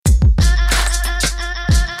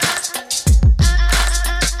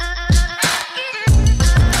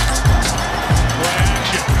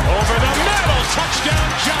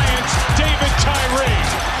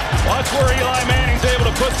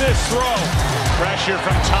Pressure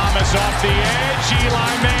from Thomas off the edge.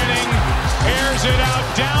 Eli Manning airs it out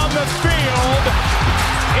down the field.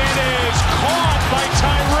 It is caught by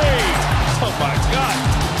Tyree. Oh my God.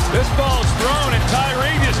 This ball's thrown and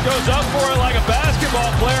Tyree just goes up for it like a basketball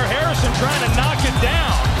player. Harrison trying to knock it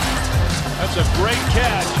down. That's a great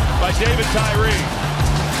catch by David Tyree.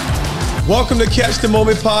 Welcome to Catch the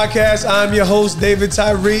Moment Podcast. I'm your host, David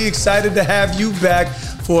Tyree. Excited to have you back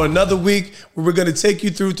for another week where we're going to take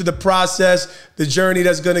you through to the process, the journey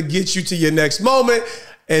that's going to get you to your next moment.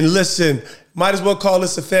 And listen, might as well call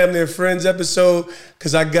this a family and friends episode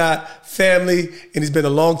because I got family and he's been a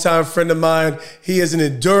longtime friend of mine. He is an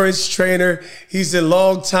endurance trainer. He's a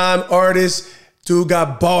longtime artist. Dude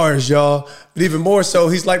got bars, y'all. But even more so,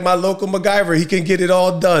 he's like my local MacGyver. He can get it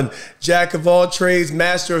all done. Jack of all trades,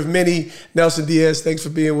 master of many. Nelson Diaz, thanks for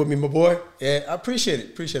being with me, my boy. Yeah, I appreciate it.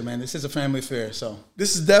 Appreciate it, man. This is a family affair, so.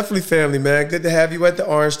 This is definitely family, man. Good to have you at the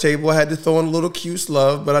orange table. I had to throw in a little Cuse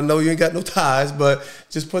love, but I know you ain't got no ties, but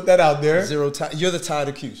just put that out there. Zero tie. You're the tie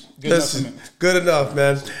to Cuse. Good enough for me. Good enough,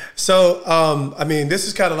 man. So, I mean, this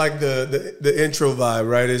is kind of like the intro vibe,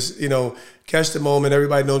 right? It's, you know, catch the moment.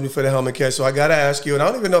 Everybody knows me for the helmet catch. So I got to ask you, and I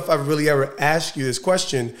don't even know if I've really ever asked you this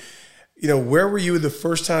question. You know, where were you the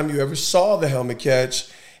first time you ever saw the helmet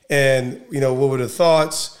catch? And, you know, what were the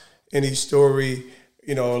thoughts, any story,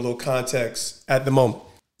 you know, a little context at the moment?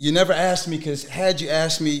 You never asked me because had you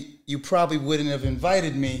asked me, you probably wouldn't have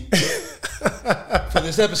invited me for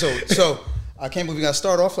this episode. So I can't believe we got to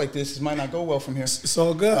start off like this. This might not go well from here. It's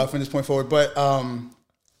all good. From this point forward. But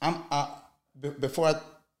before I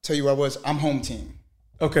tell you where I was, I'm home team.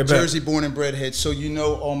 Okay, Jersey born and bred head. So you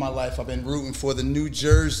know all my life I've been rooting for the New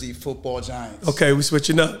Jersey Football Giants. Okay, we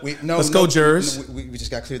switching up. Let's go, Jers. We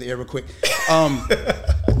just got to clear the air real quick.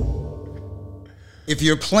 If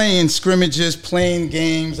you're playing scrimmages, playing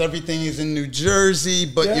games, everything is in New Jersey,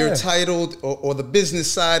 but you're titled or the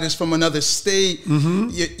business side is from another state,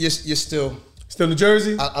 you're still... Still New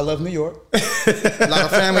Jersey? I love New York. A lot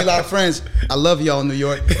of family, a lot of friends. I love y'all in New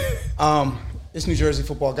York. It's New Jersey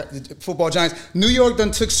football Giants. New York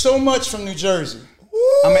done took so much from New Jersey.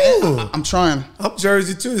 I'm trying. I'm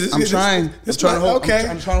Jersey too. I'm trying to hold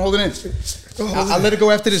it in. I'll let it go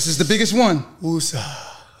after this. It's the biggest one. Woosah.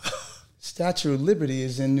 Statue of Liberty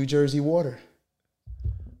is in New Jersey water.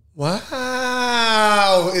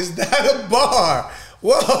 Wow. Is that a bar?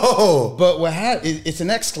 Whoa. But it's an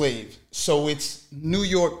exclave. So it's New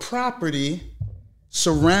York property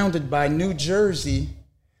surrounded by New Jersey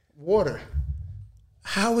water.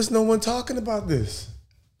 How is no one talking about this?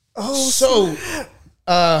 Oh, so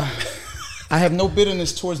I have no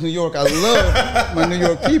bitterness towards New York. I love my New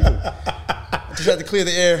York people. I just had to clear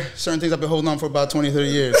the air. Certain things I've been holding on for about 20, 30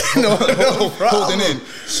 years. No problem. Holding in.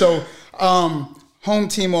 So home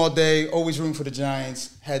team all day, always rooting for the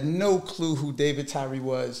Giants. Had no clue who David Tyree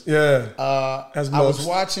was. Yeah. I was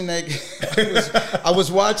watching that. I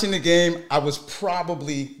was watching the game. I was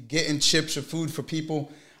probably getting chips or food for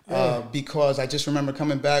people. Because I just remember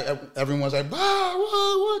coming back, everyone was like,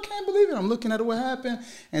 wow, can't believe it. I'm looking at it, what happened?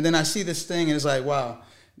 And then I see this thing, and it's like, wow,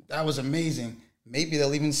 that was amazing. Maybe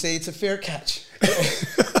they'll even say it's a fair catch.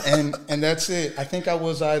 and that's it. I think I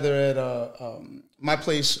was either at my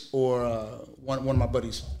place or one of my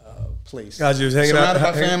buddies' place. God, you was hanging surrounded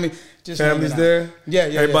out. by family. Just family's there? Yeah.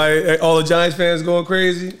 Everybody, all the Giants fans going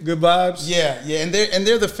crazy? Good vibes? Yeah. And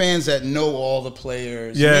they're the fans that know all the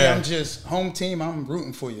players. Yeah. Me, I'm just home team. I'm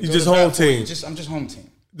rooting for you. You just home team. I'm just home team.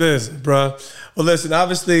 Listen, bro. Well, listen,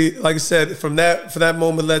 obviously, like I said, for that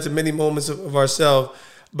moment led to many moments of ourselves.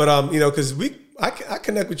 But, you know, because I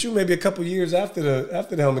connect with you maybe a couple years after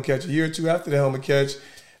the helmet catch, a year or two after the helmet catch.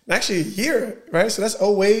 Actually, a year, right? So that's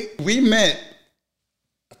 2008. We met,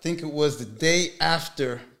 I think it was the day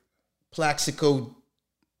after Plaxico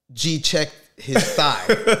G-checked his thigh.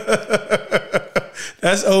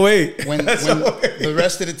 That's 2008. When the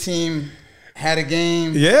rest of the team had a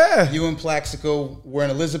game. Yeah. You and Plaxico were in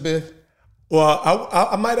Elizabeth. Well,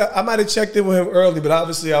 I might have checked in with him early, but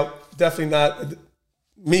obviously I definitely not.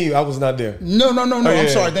 Me, I was not there. No. Oh, I'm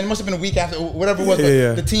sorry. Then it must have been a week after, whatever it was.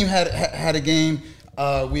 Yeah. The team had a game.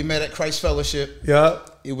 We met at Christ Fellowship. Yeah.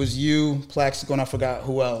 It was you, Plaxico, and I forgot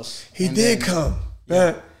who else. He did come.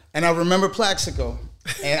 Yeah. And I remember Plaxico.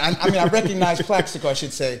 And I recognized Plaxico, I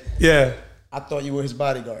should say. Yeah. I thought you were his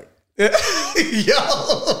bodyguard.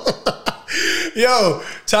 Yo,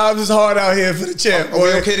 times is hard out here for the champ. Are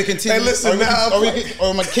we okay to continue? Hey, listen,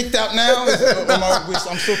 am I kicked out now?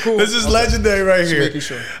 I'm so cool. This is legendary right here. Making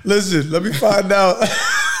sure. Listen, let me find out.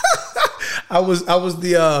 I was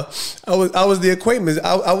the acquaintance.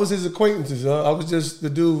 I was his acquaintance. I was just the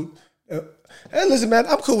dude Hey, listen, man,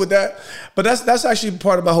 I'm cool with that. But that's actually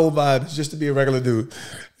part of my whole vibe, is just to be a regular dude.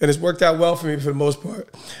 And it's worked out well for me for the most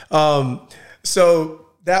part. So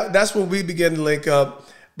that's when we began to link up.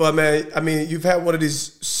 But, man, I mean, you've had one of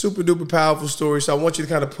these super-duper powerful stories, so I want you to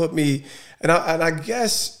kind of put me – and I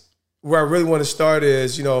guess where I really want to start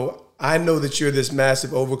is, you know, I know that you're this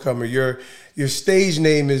massive overcomer. Your stage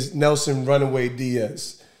name is Nelson Runaway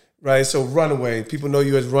Diaz, right? So Runaway. People know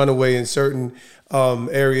you as Runaway in certain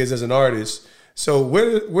areas as an artist. So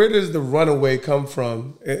where does the Runaway come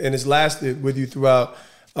from? And it's lasted with you throughout,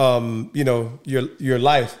 you know, your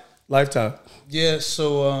lifetime. Yeah.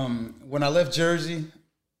 So when I left Jersey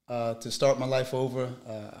to start my life over,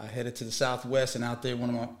 I headed to the Southwest, and out there, one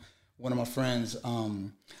of my friends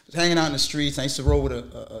was hanging out in the streets. I used to roll with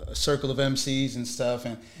a circle of MCs and stuff,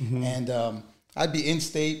 and I'd be in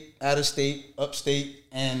state, out of state, upstate,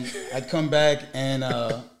 and I'd come back and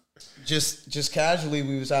just casually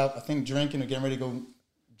we was out, I think, drinking or getting ready to go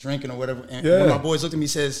drinking or whatever. And one of my boys looked at me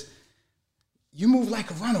and says, "You move like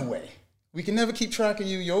a runaway. We can never keep track of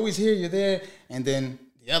you. You're always here. You're there." And then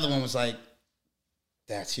the other one was like,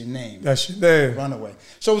 "That's your name. That's your name. Runaway."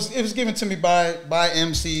 So it was given to me by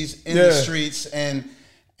MCs in the streets, and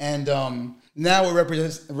now it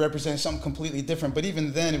represents something completely different. But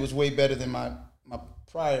even then, it was way better than my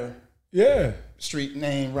prior street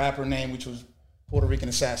name, rapper name, which was Puerto Rican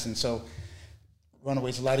Assassin. So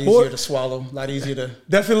Runaway's a lot easier to swallow, a lot easier to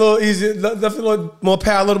definitely a little easier, definitely a little more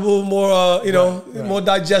palatable, more more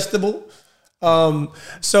digestible.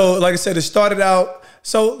 So like I said, it started out.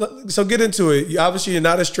 So get into it. Obviously, you're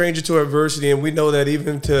not a stranger to adversity, and we know that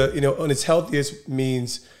even to, you know, on its healthiest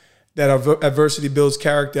means that adversity builds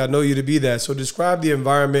character. I know you to be that. So describe the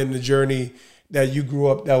environment and the journey that you grew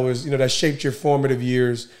up, that was, you know, that shaped your formative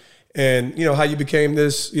years, and, you know, how you became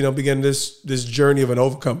this, you know, began this journey of an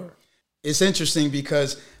overcomer. It's interesting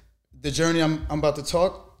because the journey I'm about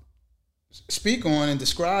to speak on and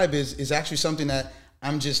describe is actually something that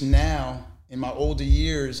I'm just now in my older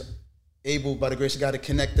years able, by the grace of God, to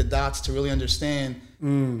connect the dots to really understand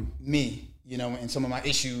me, you know, and some of my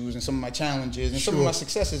issues and some of my challenges and some of my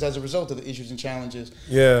successes as a result of the issues and challenges.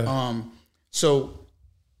 Yeah. So,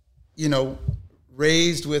 you know,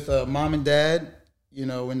 raised with a mom and dad, you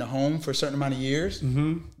know, in the home for a certain amount of years.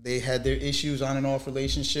 They had their issues, on and off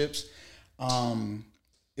relationships.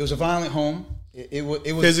 It was a violent home. It was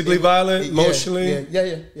physically violent, emotionally.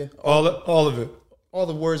 Yeah. All of it. All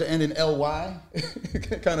the words that end in ly,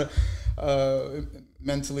 kind of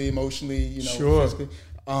mentally, emotionally, you know, physically.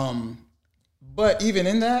 But even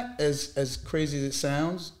in that, as crazy as it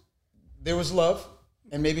sounds, there was love,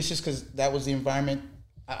 and maybe it's just because that was the environment.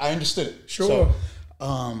 I understood it. Sure.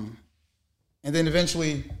 So, and then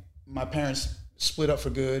eventually, my parents split up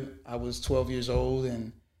for good. I was 12 years old,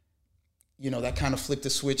 and you know, that kind of flicked a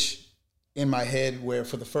switch in my head where,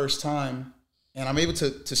 for the first time, and I'm able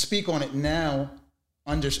to speak on it now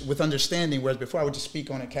with understanding, whereas before I would just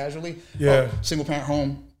speak on it casually. Yeah. Single parent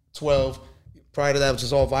home, 12. Prior to that, it was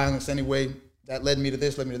just all violence anyway. That led me to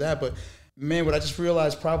this, led me to that. But man, what I just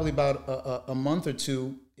realized probably about a month or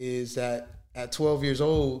two is that at 12 years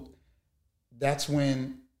old, that's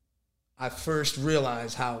when I first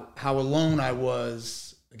realized how alone I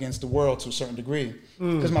was against the world to a certain degree,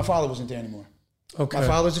 because my father wasn't there anymore. Okay. My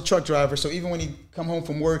father's a truck driver, so even when he'd come home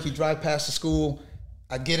from work, he'd drive past the school,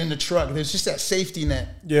 I'd get in the truck. There's just that safety net,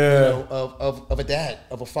 you know, of a dad,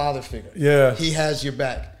 of a father figure. Yeah, he has your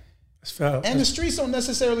back. And the streets don't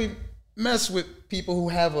necessarily mess with people who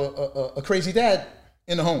have a crazy dad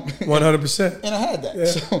in the home. 100%. And I had that.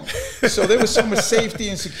 Yeah. So there was so much safety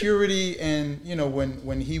and security, and you know,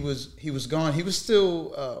 when he was gone, he was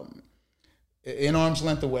still in arm's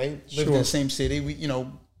length away, lived in the same city. We, you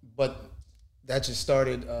know, but that just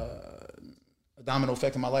started a domino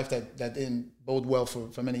effect in my life that didn't bode well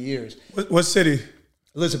for many years. What city?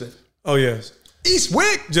 Elizabeth. Oh yes.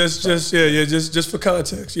 Eastwick. Just for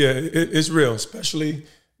context. Yeah, it's real, especially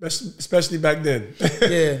back then.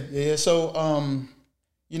 yeah. So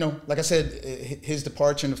you know, like I said, his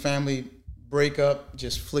departure and the family breakup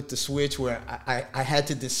just flicked the switch where I had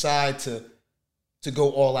to decide to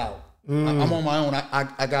go all out. I'm on my own.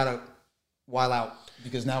 I gotta wild out,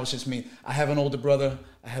 because now it's just me. I have an older brother.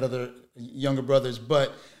 I had other younger brothers,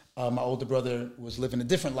 but my older brother was living a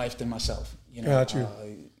different life than myself. You know, got you.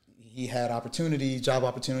 He had opportunities, job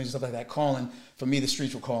opportunities, stuff like that. Calling for me, the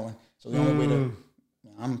streets were calling. So the only way to,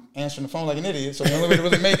 I'm answering the phone like an idiot. So the only way to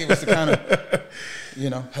really make it was to kind of, you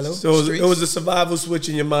know, hello. So it was a survival switch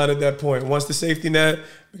in your mind at that point. Once the safety net,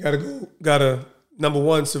 we gotta number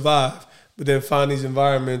one, survive, but then find these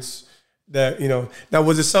environments that, you know. Now,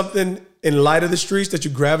 was it something in light of the streets that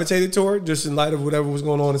you gravitated toward, just in light of whatever was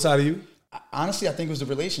going on inside of you? Honestly, I think it was the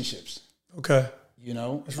relationships. Okay. You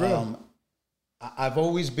know, that's real. I've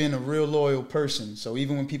always been a real loyal person. So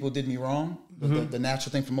even when people did me wrong, the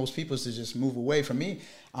natural thing for most people is to just move away. For me,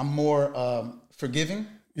 I'm more forgiving.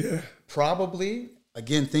 Yeah. Probably,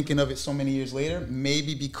 again, thinking of it so many years later,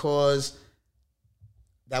 maybe because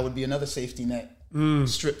that would be another safety net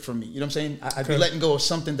strip for me. You know what I'm saying? I'd be letting go of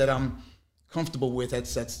something that I'm comfortable with.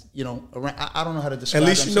 That's you know, around, I don't know how to describe it. At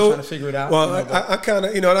least I'm still trying to figure it out. Well, you know, I kind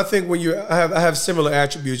of, you know, and I think when I have similar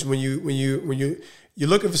attributes. When you're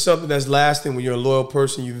looking for something that's lasting, when you're a loyal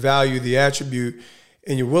person, you value the attribute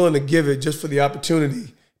and you're willing to give it just for the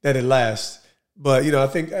opportunity that it lasts. But, you know, I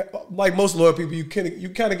think like most loyal people, you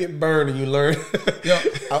kind of get burned and you learn. You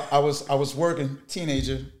know, I was working,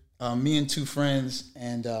 teenager, me and two friends,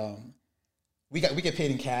 and we get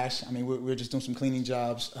paid in cash. I mean, we were just doing some cleaning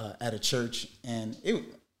jobs at a church, and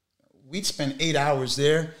we'd spend 8 hours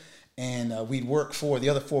there. And we'd work 4. The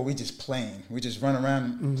other 4, we just playing. We just run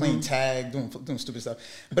around playing tag, doing stupid stuff.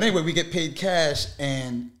 But anyway, we get paid cash,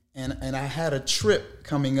 and I had a trip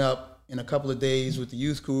coming up in a couple of days with the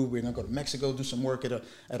youth crew. We're gonna go to Mexico, do some work at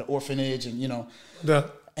an orphanage, and you know. Yeah.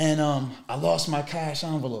 And I lost my cash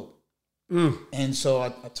envelope, and so I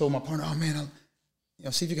told my partner, "Oh man,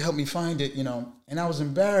 see if you can help me find it," you know. And I was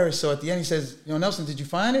embarrassed. So at the end, he says, "You know, Nelson, did you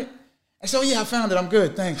find it?" I said, "Oh yeah, I found it. I'm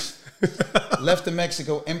good, thanks." Left to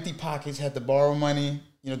Mexico, empty pockets, had to borrow money,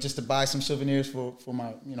 you know, just to buy some souvenirs for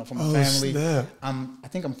my, you know, for my family. Snap. I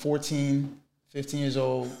think I'm 14, 15 years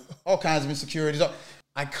old, all kinds of insecurities.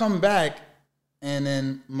 I come back, and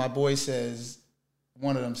then my boy says,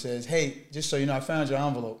 one of them says, "Hey, just so you know, I found your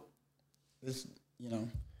envelope. This, you know,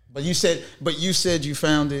 but you said you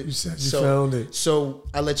found it. You said you found it. So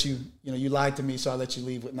I let you, you know, you lied to me, so I let you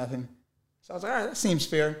leave with nothing." So I was like, "All right, that seems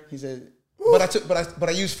fair." He said, But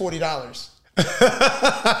I used $40. And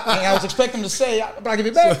I was expecting him to say, "But I'll give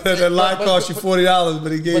it back." So that lie cost you $40,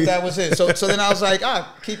 but he gave. But that was it. So then I was like,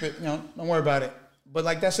 keep it. You know, don't worry about it. But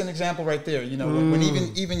like that's an example right there. You know, when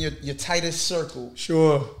even your tightest circle,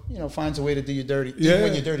 sure, you know, finds a way to do you dirty, even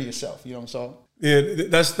when you're dirty yourself. You know, so yeah,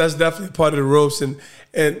 that's definitely part of the ropes. And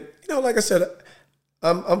you know, like I said,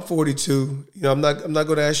 I'm 42. You know, I'm not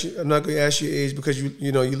going to ask you. I'm not going to ask your age because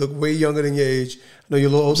you know you look way younger than your age. I know you're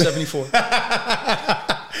a little older. 74.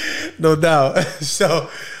 No doubt. So,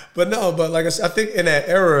 but like I said, I think in that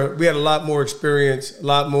era we had a lot more experience, a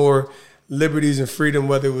lot more liberties and freedom,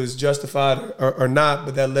 whether it was justified or not.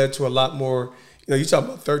 But that led to a lot more. You know, you talking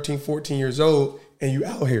about 13, 14 years old, and you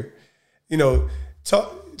out here. You know,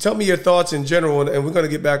 tell me your thoughts in general, and we're going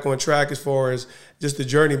to get back on track as far as just the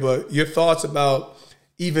journey. But your thoughts about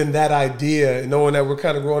even that idea, knowing that we're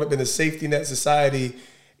kind of growing up in a safety net society,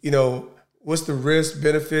 you know, what's the risk,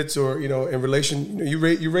 benefits, or, you know, in relation, you know,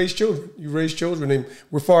 you raise children, and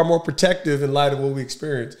we're far more protective in light of what we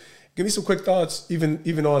experience. Give me some quick thoughts,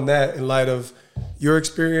 even on that, in light of your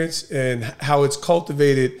experience and how it's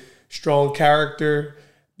cultivated strong character,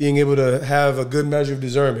 being able to have a good measure of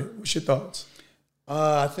discernment. What's your thoughts?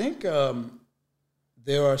 I think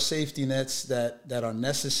there are safety nets that are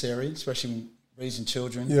necessary, especially when raising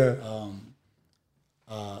children. Yeah.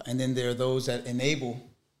 And then there are those that enable.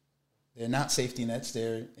 They're not safety nets;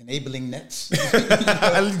 they're enabling nets.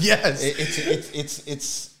 Yes.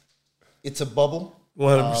 It's a bubble.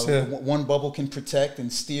 100%. One bubble can protect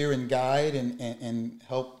and steer and guide and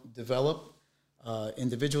help develop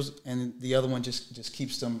individuals, and the other one just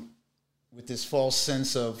keeps them with this false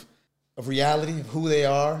sense of reality, of who they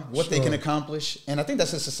are, what they can accomplish. And I think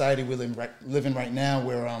that's a society we live in right now,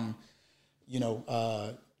 where you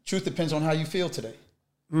know, truth depends on how you feel today,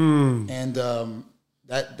 and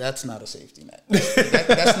that's not a safety net.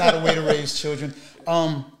 That's not a way to raise children.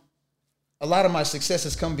 A lot of my success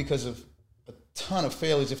has come because of a ton of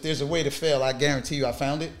failures. If there's a way to fail, I guarantee you I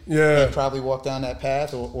found it. Yeah. And probably walked down that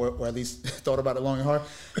path, or at least thought about it long and hard.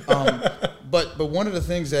 But one of the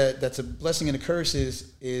things that's a blessing and a curse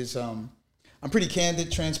is I'm pretty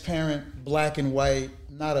candid, transparent, black and white,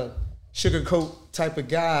 not a sugarcoat type of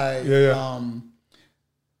guy. Yeah.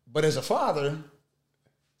 But as a father,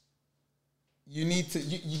 you need to.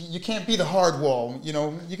 You can't be the hard wall. You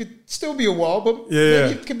know, you could still be a wall, but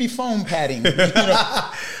maybe it could be foam padding. You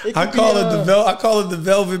know? I call it the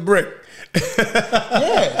velvet brick.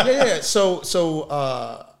 Yeah. So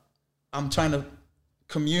I'm trying to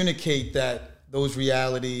communicate those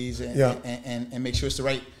realities and make sure it's the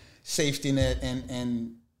right safety net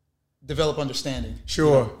and develop understanding.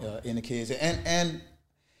 Sure. You know, in the kids, and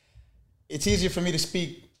it's easier for me to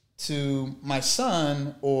speak to my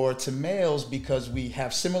son or to males because we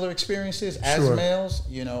have similar experiences as males,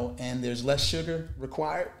 you know, and there's less sugar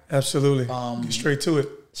required. Absolutely. Get straight to it.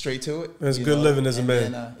 straight to it. That's good living as a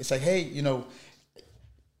man. And, it's like, hey,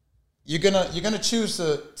 you're gonna choose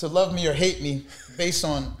to love me or hate me based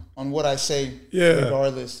on what I say,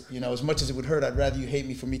 regardless. As much as it would hurt, I'd rather you hate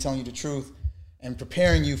me for me telling you the truth and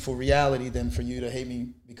preparing you for reality than for you to hate me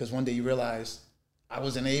because one day you realize I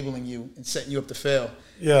was enabling you and setting you up to fail.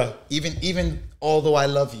 Yeah. Even although I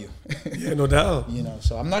love you. Yeah, no doubt.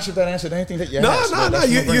 So I'm not sure if that answered anything that you asked. No.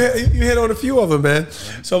 You hit on a few of them, man.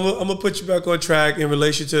 So I'm gonna put you back on track in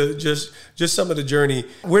relation to just some of the journey.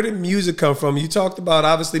 Where did music come from? You talked about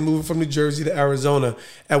obviously moving from New Jersey to Arizona.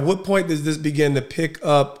 At what point does this begin to pick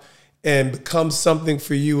up and become something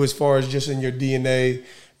for you as far as just in your DNA,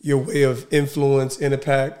 your way of influence,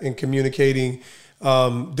 impact, and communicating?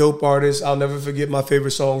 Dope artists. I'll never forget my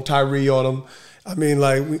favorite song, Tyree, on them. I mean,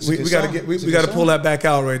 like we gotta pull that back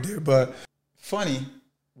out right there. But funny,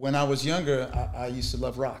 when I was younger, I used to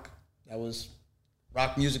love rock.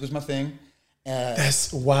 Rock music was my thing.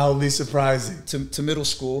 That's wildly surprising. To middle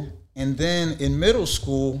school, and then in middle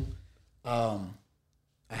school, I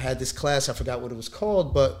had this class. I forgot what it was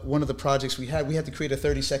called, but one of the projects we had to create a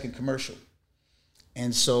 30-second commercial,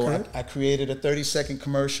 and so I created a 30-second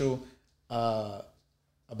commercial.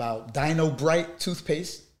 About Dino Bright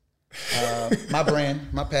toothpaste, my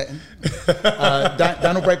brand, my patent.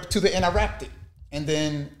 Dino Bright toothpaste, and I wrapped it. And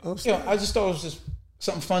then, I just thought it was just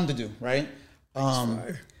something fun to do, right?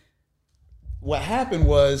 What happened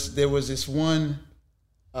was there was this one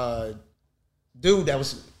dude that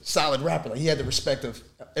was a solid rapper. Like, he had the respect of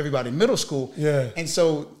everybody in middle school. Yeah. And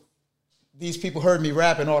so these people heard me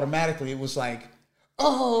rap, and automatically it was like,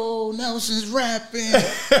 oh, Nelson's rapping.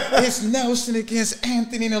 It's Nelson against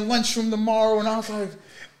Anthony in the lunchroom tomorrow. And I was like,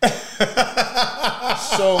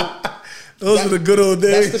 those were the good old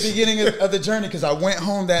days. That's the beginning of the journey, because I went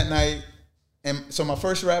home that night. And so my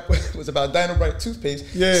first rap was about Dino Bright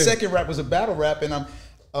toothpaste. Yeah. Second rap was a battle rap. And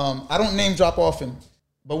I don't name drop often,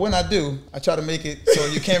 but when I do, I try to make it so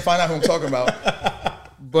you can't find out who I'm talking about.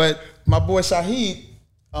 But my boy Shaheed,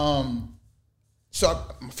 my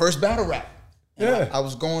first battle rap. Yeah. I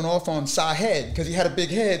was going off on Saheed because he had a big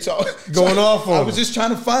head. I was just trying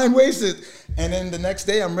to find ways to. And then the next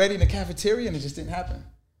day, I'm ready in the cafeteria, and it just didn't happen.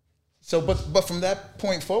 So, but from that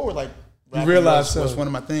point forward, like, you realized was one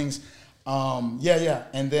of my things. And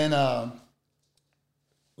then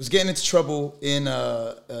was getting into trouble in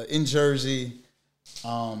Jersey.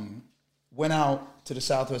 Went out to the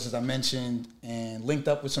Southwest, as I mentioned, and linked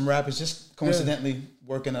up with some rappers, just coincidentally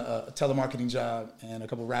working a telemarketing job, and a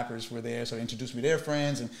couple of rappers were there, so they introduced me to their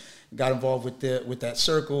friends and got involved with that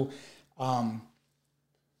circle. I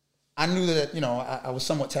knew that I was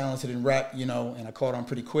somewhat talented in rap, and I caught on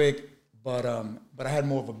pretty quick, but I had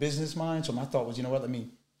more of a business mind, so my thought was, let me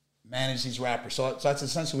manage these rappers. So that's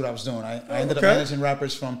essentially what I was doing. I ended up managing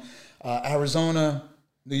rappers from Arizona,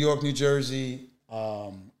 New York, New Jersey,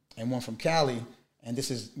 and one from Cali. And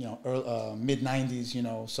this is, mid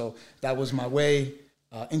 90s, so that was my way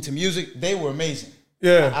into music. They were amazing.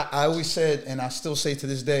 Yeah. I always said, and I still say to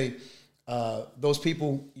this day, those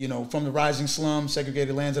people, from the rising slums,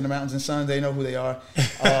 segregated lands in the mountains and sun, they know who they are.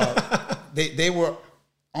 They were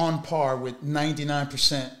on par with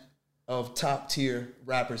 99% of top tier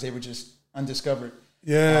rappers. They were just undiscovered.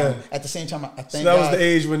 Yeah. At the same time, I think that was the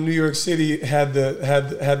age when New York City had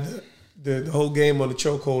the whole game on the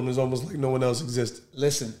chokehold, and it was almost like no one else existed.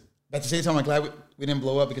 Listen, at the same time, I'm glad we didn't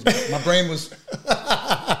blow up, because my brain was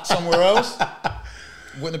somewhere else.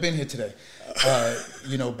 Wouldn't have been here today,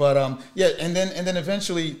 And then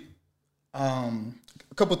eventually, a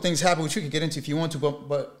couple of things happened, which we could get into if you want to.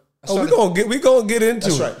 But we gonna get into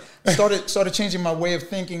it. That's right. Started changing my way of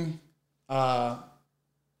thinking.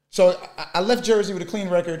 So I left Jersey with a clean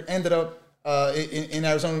record. Ended up in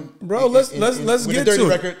Arizona. Bro, let's get with a dirty to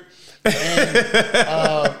record.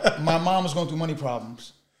 And my mom was going through money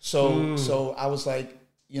problems. So I was like,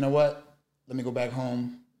 you know what? Let me go back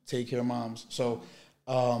home, take care of moms. So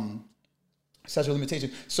such a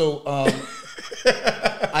limitation. So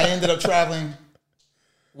I ended up traveling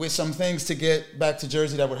with some things to get back to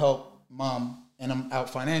Jersey that would help mom, and I'm out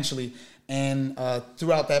financially. And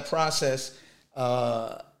throughout that process,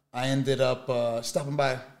 I ended up stopping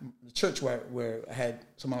by the church where I had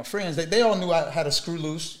some of my friends. They all knew I had a screw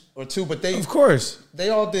loose or two, but of course, they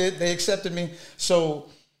all did. They accepted me. So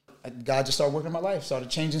God just started working in my life, started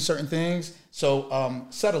changing certain things. So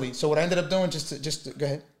subtly. So what I ended up doing, just to go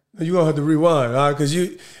ahead. You gonna have to rewind, all right? Because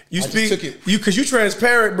you speak, because you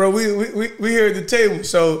transparent, bro. We here at the table.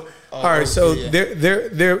 So all right. So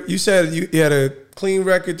there. You said you had a clean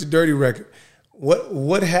record to dirty record.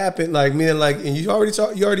 What happened? Like, meaning, like, and you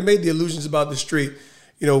already made the illusions about the street.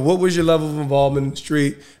 what was your level of involvement in the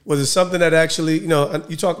street? Was it something that actually,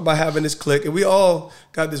 you talk about having this clique, and we all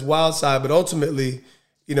got this wild side, but ultimately,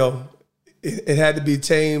 it had to be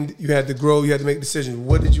tamed. You had to grow. You had to make decisions.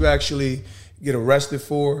 What did you actually get arrested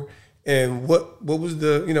for? And what was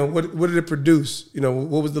the, what did it produce?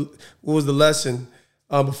 What was the lesson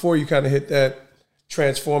before you kind of hit that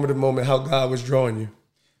transformative moment, how God was drawing you?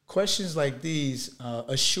 Questions like these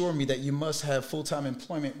assure me that you must have full-time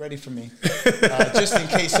employment ready for me, just in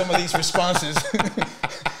case some of these responses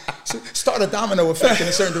start a domino effect in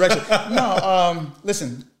a certain direction. No,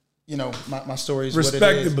 listen, my story is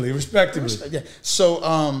respectably. Yeah. So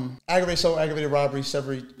aggravated robbery,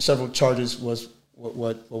 several charges was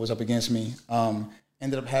what was up against me.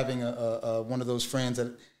 Ended up having one of those friends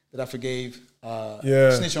that I forgave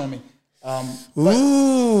snitch on me.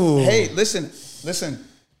 Ooh. Hey, listen.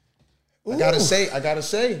 Ooh. I gotta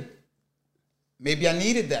say, maybe I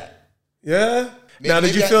needed that. Yeah. Now,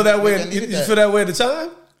 did you feel that way? Did you feel that way at the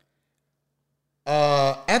time?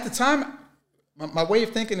 At the time, my way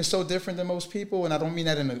of thinking is so different than most people, and I don't mean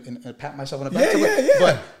that in a pat myself on the back.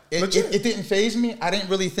 Yeah. But it didn't faze me. I didn't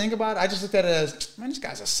really think about it. I just looked at it as, man, this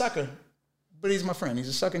guy's a sucker, but he's my friend. He's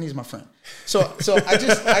a sucker, and he's my friend. So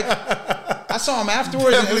I saw him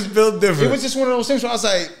afterwards. And it was built different. It was just one of those things where I was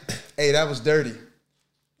like, hey, that was dirty.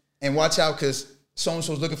 And watch out, because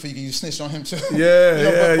so-and-so's looking for you. You snitched on him too.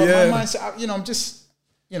 Yeah, but my mindset, I'm just,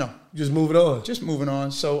 just moving on. Just moving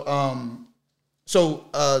on. So,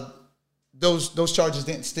 those charges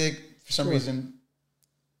didn't stick for some reason.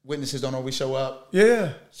 Witnesses don't always show up.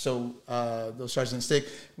 Yeah. So those charges didn't stick.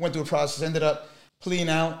 Went through a process. Ended up pleading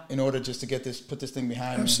out in order just to put this thing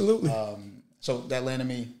behind me. Absolutely. So that landed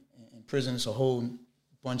me in prison. So a whole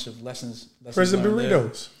bunch of lessons Prison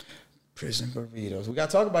burritos. There. Prison burritos. We got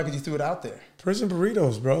to talk about it because you threw it out there. Prison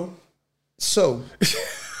burritos, bro. So,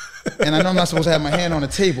 and I know I'm not supposed to have my hand on the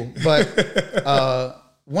table, but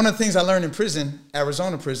one of the things I learned in prison,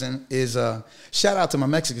 Arizona prison, is shout out to my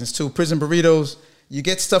Mexicans too. Prison burritos. You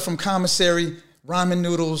get stuff from commissary, ramen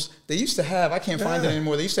noodles. They used to have, I can't find it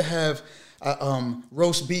anymore. They used to have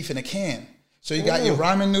roast beef in a can. So you got your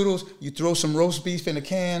ramen noodles. You throw some roast beef in a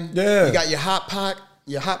can. Yeah. You got your hot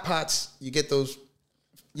pots. You get those.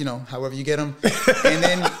 However you get them, and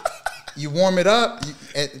then you warm it up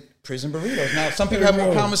at prison burritos. Now, some people have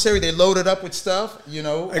more commissary; they load it up with stuff. I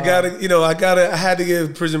had to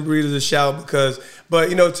give prison burritos a shout but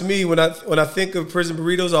to me, when I think of prison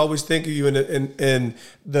burritos, I always think of you in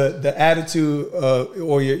the attitude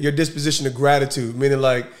or your disposition of gratitude, meaning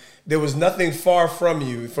like there was nothing far from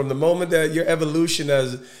you from the moment that your evolution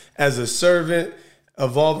as a servant,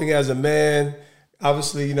 evolving as a man.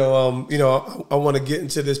 Obviously, I want to get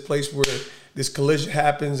into this place where this collision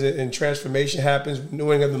happens and transformation happens,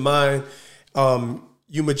 renewing of the mind.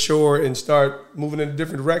 You mature and start moving in a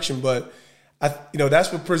different direction. But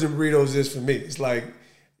that's what prison burritos is for me. It's like,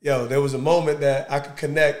 there was a moment that I could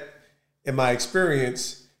connect in my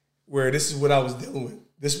experience where this is what I was dealing with.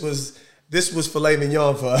 This was filet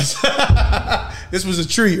mignon for us. This was a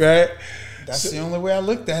treat, right? That's the only way I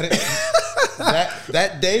looked at it.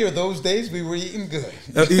 That day or those days, we were eating good.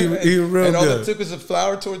 Eating real and all good. it took was a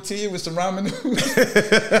flour tortilla with some ramen noodles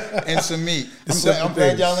and some meat. I'm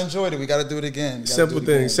glad y'all enjoyed it. We got to do it again. Simple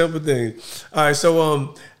things. All right, so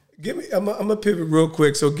I'm gonna pivot real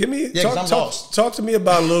quick. So talk to me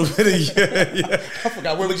about a little bit of I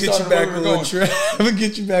forgot where we started. Where we were going. I'm gonna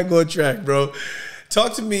get you back on track, bro.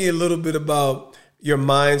 Talk to me a little bit about your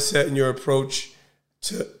mindset and your approach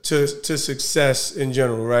to success in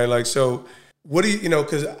general, right? Like, so what do you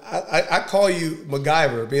because I call you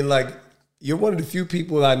MacGyver, being like, you're one of the few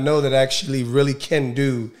people I know that actually really can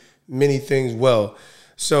do many things well.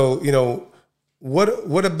 So,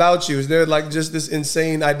 what about you? Is there like just this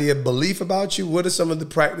insane idea of belief about you? What are some of the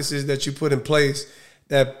practices that you put in place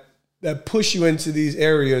that push you into these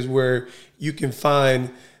areas where you can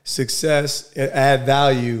find success and add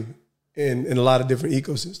value in a lot of different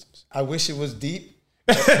ecosystems? I wish it was deep.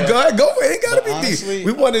 Go ahead, go for it. It gotta be honestly, deep.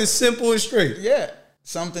 We want it simple and straight. Yeah.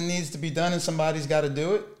 Something needs to be done and somebody's got to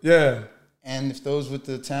do it. Yeah. And if those with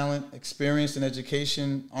the talent, experience, and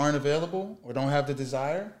education aren't available or don't have the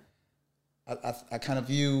desire, I kind of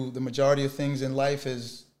view the majority of things in life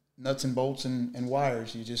as nuts and bolts and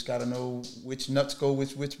wires. You just got to know which nuts go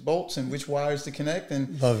with which bolts and which wires to connect.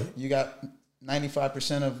 And love it. You got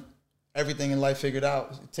 95% of everything in life figured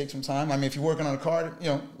out. It takes some time. I mean, if you're working on a car,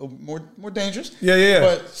 more dangerous. Yeah.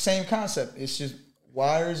 But same concept. It's just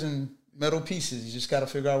wires and metal pieces. You just got to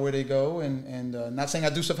figure out where they go. And not saying I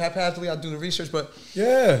do stuff haphazardly. I do the research, but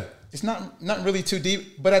yeah, it's not really too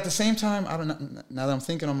deep. But at the same time, I don't know. Now that I'm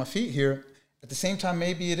thinking on my feet here, at the same time,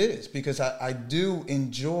 maybe it is, because I do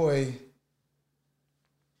enjoy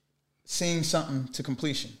seeing something to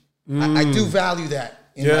completion. I do value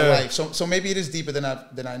that in my life. So maybe it is deeper than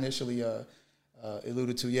I initially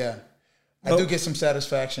alluded to. Yeah, I do get some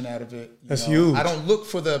satisfaction out of it. That's huge. I don't look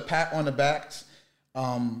for the pat on the backs,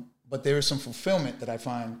 but there is some fulfillment that I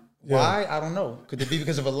find. Yeah. Why? I don't know. Could it be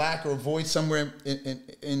because of a lack or a void somewhere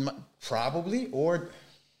in my, probably, or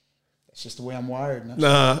that's just the way I'm wired.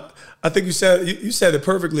 Nah, I think you said it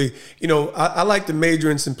perfectly. You know, I like to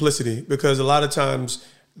major in simplicity, because a lot of times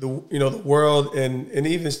the world and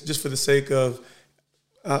even just for the sake of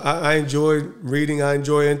I enjoy reading, I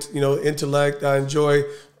enjoy intellect, I enjoy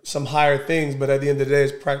some higher things, but at the end of the day,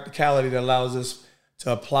 it's practicality that allows us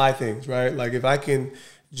to apply things, right? Like if I can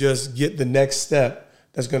just get the next step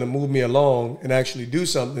that's going to move me along and actually do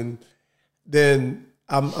something, then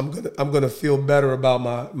I'm gonna feel better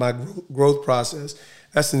about my growth process.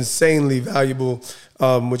 That's insanely valuable,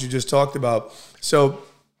 what you just talked about. So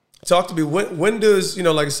talk to me, when does,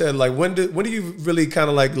 like I said, like when do you really kind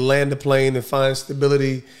of like land the plane and find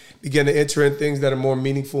stability, begin to enter in things that are more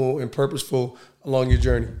meaningful and purposeful along your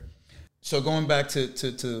journey? So going back to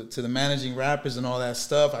the managing rappers and all that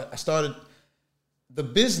stuff, I started, the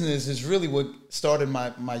business is really what started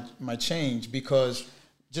my change, because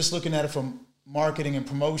just looking at it from marketing and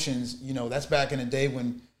promotions, that's back in the day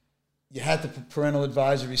when you had the parental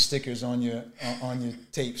advisory stickers on your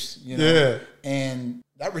tapes, Yeah. And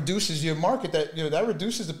that reduces your market. That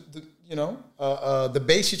reduces the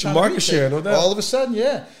base you're trying market to reach. share, no doubt. All of a sudden,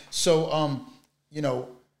 yeah. So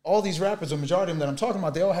all these rappers, the majority of them that I'm talking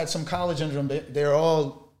about, they all had some college under them. They're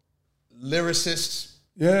all lyricists.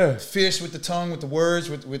 Yeah. Fierce with the tongue, with the words,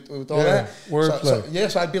 with all that. Wordplay.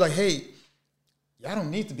 So I'd be like, hey, y'all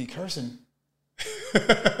don't need to be cursing.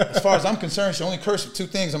 As far as I'm concerned, you only curse for two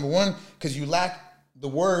things. Number one, because you lack the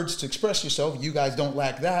words to express yourself. You guys don't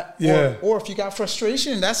lack that. Yeah. Or if you got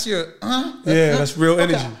frustration, that's your that's real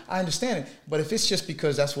energy. I understand it. But if it's just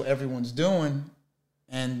because that's what everyone's doing,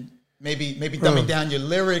 and maybe dumbing down your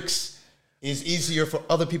lyrics is easier for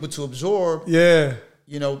other people to absorb. Yeah.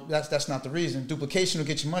 That's not the reason. Duplication will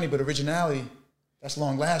get you money, but originality, that's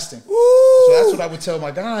long lasting. Ooh. So that's what I would tell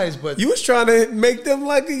my guys. But you was trying to make them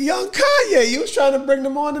like a young Kanye. You was trying to bring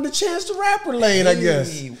them on to the Chance the Rapper lane, I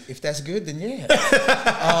guess. If that's good, then yeah.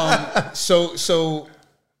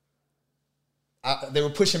 They were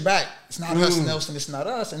pushing back. It's not us, Nelson. It's not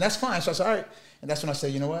us, and that's fine. So I said, all right. And that's when I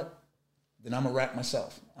said, you know what? Then I'm gonna rap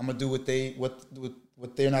myself. I'm gonna do what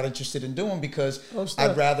they're not interested in doing, because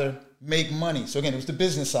I'd rather make money. So again, it was the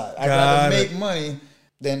business side. I'd rather make money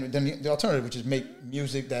than the alternative, which is make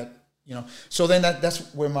music that, So then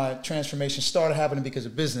that's where my transformation started happening, because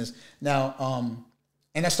of business. Now,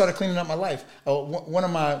 and I started cleaning up my life. One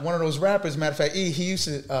of those rappers, matter of fact, he used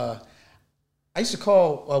to. I used to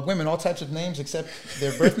call women all types of names except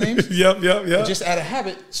their birth names. Yep. Just out of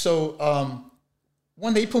habit. So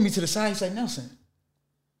one day he pulled me to the side. He's like, Nelson,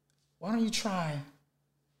 why don't you try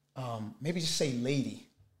maybe just say lady?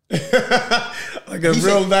 Like a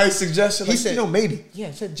real nice suggestion. Like, he said, maybe. Yeah,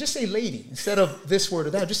 he said, just say lady. Instead of this word or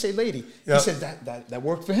that, just say lady. Yep. He said that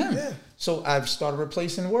worked for him. Yeah. So I've started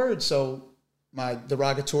replacing words. So my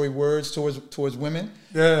derogatory words towards women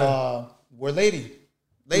were lady.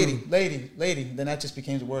 Lady. Then that just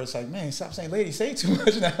became the word. It's like, man, stop saying lady. Say too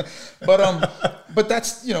much now. But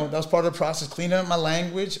that's, that was part of the process, cleaning up my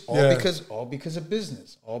language, all because of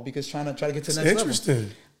business, all because try to get to the next interesting.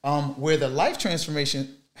 Level. Where the life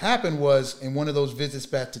transformation happened was in one of those visits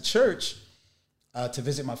back to church to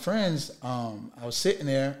visit my friends. I was sitting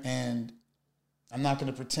there, and I'm not going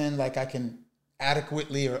to pretend like I can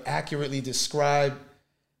adequately or accurately describe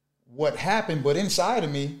what happened, but inside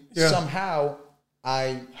of me, somehow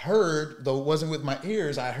I heard, though it wasn't with my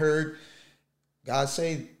ears, I heard God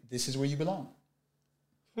say, "This is where you belong."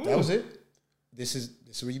 That was it. This is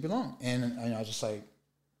where you belong. And I was just like,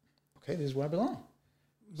 okay, this is where I belong.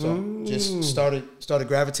 So just started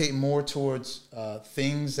gravitating more towards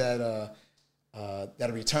things that are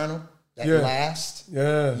eternal, that last.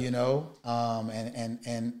 Yeah.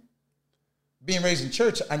 And being raised in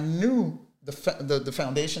church, I knew the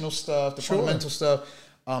foundational stuff, the fundamental stuff,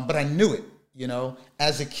 but I knew it.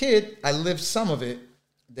 As a kid, I lived some of it.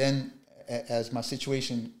 Then, as my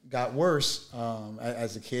situation got worse,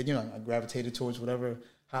 as a kid, I gravitated towards whatever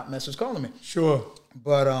hot mess was calling me. Sure.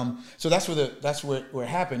 But so that's where it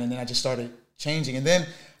happened, and then I just started changing, and then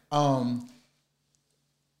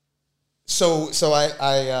so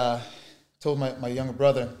I told my younger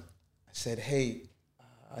brother, I said, hey,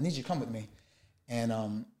 I need you to come with me,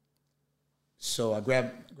 and so I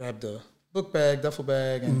grabbed the book bag, duffel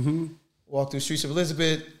bag, and walked through the streets of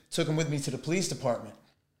Elizabeth, took him with me to the police department.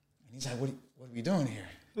 And he's like, what are we doing here?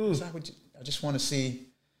 I was like, I just want to see,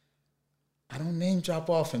 I don't name drop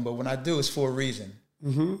often, but when I do, it's for a reason.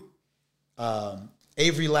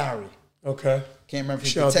 Avery Lowry. Okay. Can't remember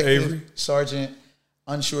his Shout out to detective, Avery. sergeant.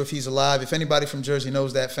 Unsure if he's alive. If anybody from Jersey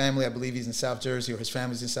knows that family, I believe he's in South Jersey or his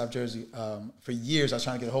family's in South Jersey. For years, I was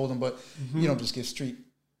trying to get a hold of him, but you don't just give street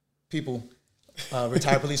people,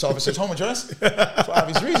 retired police officers, home address for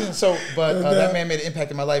obvious reasons. So, but that man made an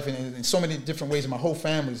impact in my life in so many different ways in my whole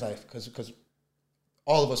family's life because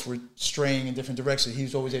all of us were straying in different directions. He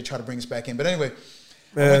was always there to try to bring us back in. But anyway,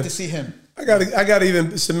 man, I went to see him. I gotta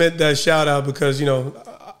even submit that shout out because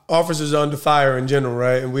officers are under fire in general,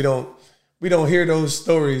 right? And we don't hear those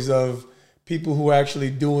stories of people who are actually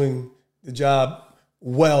doing the job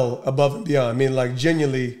well above and beyond. I mean, like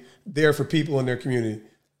genuinely there for people in their community.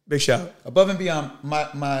 Big shout out. Above and beyond.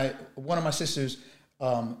 One of my sisters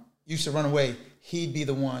used to run away. He'd be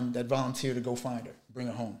the one that volunteered to go find her, bring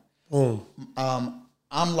her home.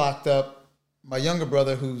 I'm locked up. My younger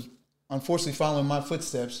brother, who's unfortunately following my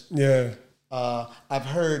footsteps. Yeah. I've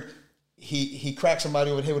heard he cracked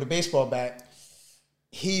somebody over the head with a baseball bat.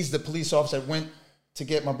 He's the police officer that went to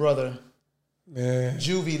get my brother. Man.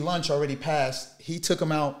 Juvie lunch already passed. He took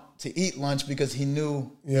him out to eat lunch because he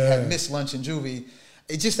knew he had missed lunch in Juvie.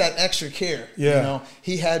 It's just that extra care. Yeah.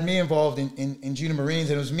 He had me involved in Junior Marines,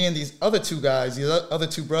 and it was me and these other two guys, these other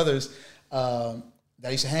two brothers that I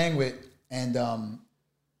used to hang with, and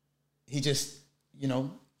he just,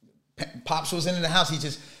 Pops was in the house. He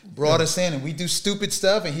just brought us in, and we do stupid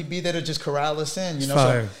stuff, and he'd be there to just corral us in.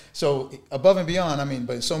 So above and beyond.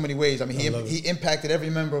 But in so many ways. He impacted every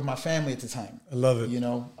member of my family at the time. I love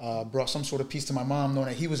it. Brought some sort of peace to my mom, knowing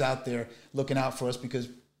that he was out there looking out for us because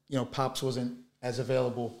Pops wasn't as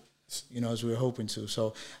available, as we were hoping to.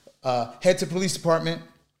 So head to the police department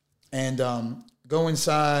and go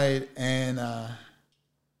inside, and I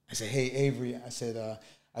said, "Hey, Avery," I said,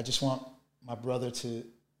 "I just want my brother to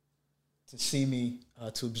see me,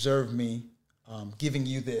 to observe me, giving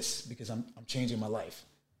you this because I'm changing my life."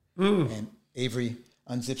 And Avery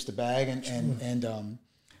unzips the bag, and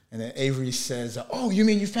then Avery says, "Oh, you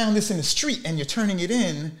mean you found this in the street and you're turning it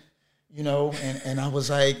in, And I was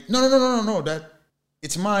like, "No, that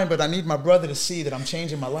it's mine, but I need my brother to see that I'm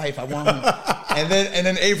changing my life. I want him." and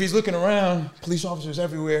then Avery's looking around, police officers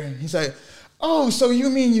everywhere, and he's like, "Oh, so you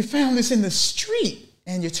mean you found this in the street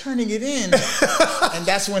and you're turning it in?" And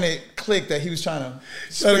that's when it clicked that he was trying to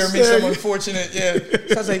spare me some unfortunate. Yeah.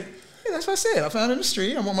 So I was like, "Yeah, that's what I said. I found it in the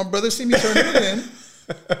street. I want my brother to see me turning it in."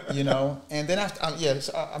 And then after,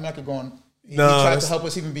 so I'm not gonna go on. He tried to help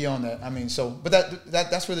us even beyond that. But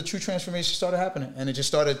that's where the true transformation started happening, and it just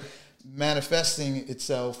started manifesting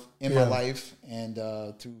itself in my life, and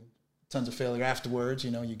through tons of failure afterwards.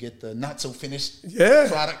 You get the not so finished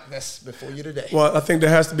product that's before you today. Well, I think there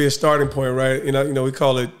has to be a starting point, right? We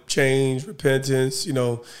call it change, repentance.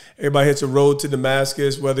 Everybody hits a road to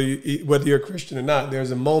Damascus, whether you're a Christian or not.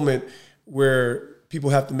 There's a moment where people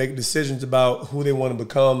have to make decisions about who they want to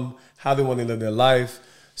become, how they want to live their life,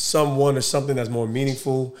 someone or something that's more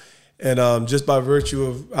meaningful. And just by virtue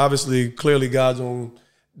of, obviously, clearly God's own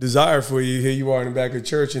desire for you, here you are in the back of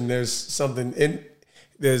church, and there's something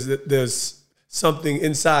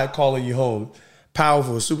inside calling you home.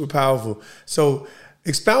 Powerful, super powerful. So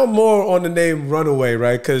expound more on the name Runaway,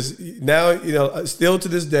 right? Because now, still to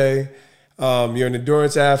this day, you're an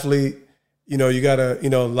endurance athlete. You gotta,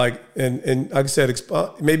 and like I said,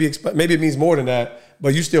 maybe it means more than that,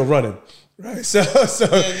 but you're still running, right? So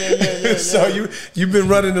you've been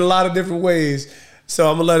running in a lot of different ways. So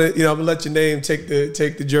I'm gonna let your name take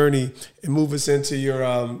the journey and move us into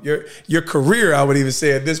your career. I would even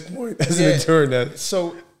say at this point as an endurance.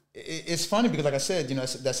 So it's funny because, like I said,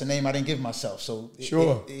 that's a name I didn't give myself. So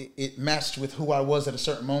it matched with who I was at a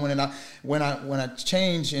certain moment. And when I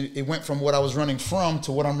changed, it went from what I was running from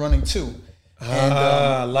to what I'm running to. And,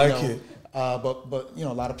 I like it. But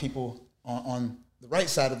a lot of people on the right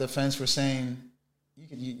side of the fence were saying,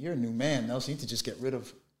 you're a new man, Nelson. You need to just get rid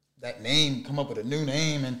of that name, come up with a new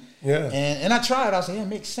name. And I tried. I was like, it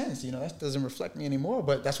makes sense. That doesn't reflect me anymore.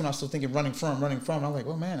 But that's when I was still thinking running from. And I was like,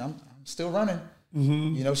 well, man, I'm still running.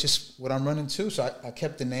 Mm-hmm. It's just what I'm running to. So I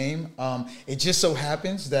kept the name. It just so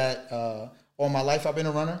happens that all my life I've been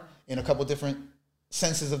a runner in a couple different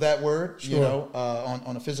senses of that word. Sure.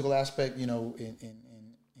 On a physical aspect,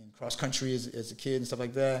 in cross country as a kid and stuff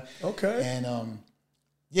like that. Okay. And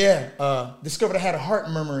discovered I had a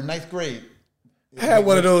heart murmur in 9th grade. I had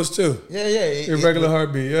one of those too. Yeah. Irregular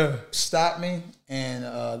heartbeat. Yeah. Stopped me, and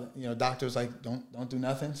doctor was like, "Don't do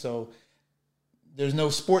nothing." So there's no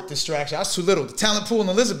sport distraction. I was too little. The talent pool in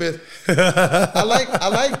Elizabeth. I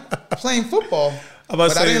like playing football.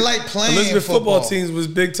 But I didn't like playing Elizabeth football teams was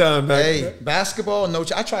big time back then. Basketball, no.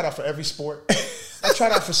 I tried out for every sport. I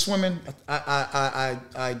tried out for swimming. I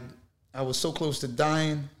was so close to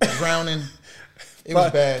dying, drowning. It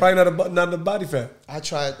was bad. Probably not the body fat. I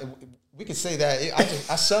tried. We could say that.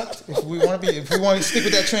 I sucked. If we want to stick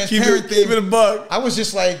with that transparent thing, keep it a buck. I was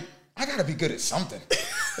just like, I gotta be good at something.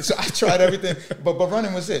 So I tried everything, but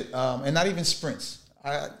running was it, and not even sprints.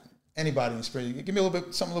 Anybody in sprint, give me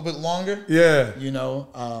something a little bit longer. Yeah,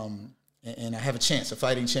 and I have a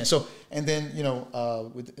fighting chance. So, and then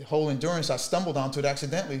with the whole endurance, I stumbled onto it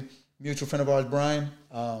accidentally. Mutual friend of ours, Brian,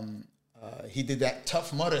 he did that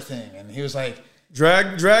Tough Mudder thing, and he was like,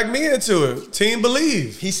 drag me into it. Team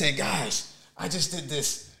Believe. He said, guys, I just did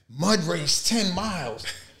this mud race, 10 miles.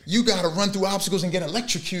 You got to run through obstacles and get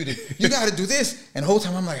electrocuted. You got to do this. And the whole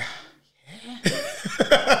time I'm like, yeah.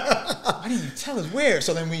 Why didn't you tell us where?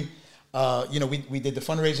 So then we did the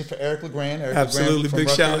fundraiser for Eric LeGrand. Absolutely. Big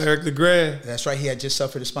shout out Eric LeGrand. That's right. He had just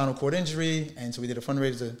suffered a spinal cord injury. And so we did a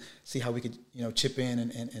fundraiser to see how we could, chip in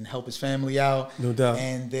and help his family out. No doubt.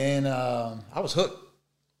 And then I was hooked.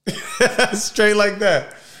 Straight like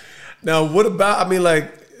that. Now, what about,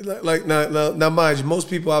 now mind you, most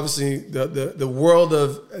people obviously, the world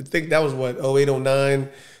of, I think that was what, 08, 09,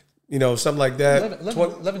 something like that. 11,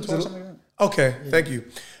 12, something like that. Okay, yeah. Thank you.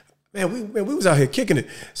 Man, we was out here kicking it.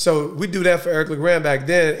 So we do that for Eric LeGrand back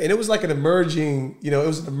then, and it was like an emerging, it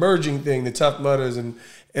was an emerging thing, the Tough Mudders and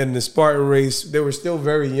the Spartan race. They were still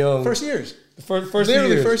very young. First years. First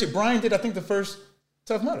Literally years. First year. Brian did, I think, the first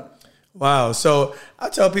Tough Mudder. Wow. So I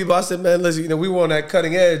tell people, I said, man, listen, we were on that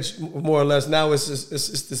cutting edge more or less. Now it's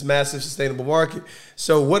this massive sustainable market.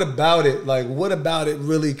 So what about it? What about it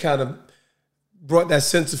really kind of brought that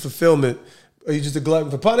sense of fulfillment? Are you just a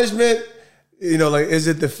glutton for punishment? Is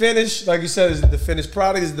it the finish? Like you said, is it the finished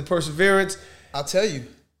product? Is it the perseverance? I'll tell you,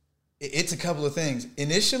 it's a couple of things.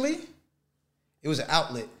 Initially, it was an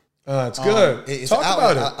outlet. It's good. Talk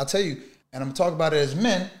about it. I'll tell you, and I'm going to talk about it as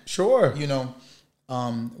men. Sure.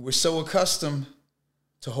 We're so accustomed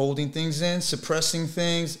to holding things in, suppressing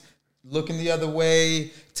things, looking the other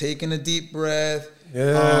way, taking a deep breath.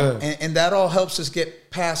 Yeah. And that all helps us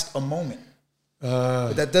get past a moment.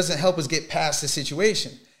 But that doesn't help us get past the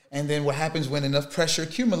situation. And then what happens when enough pressure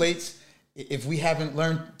accumulates, if we haven't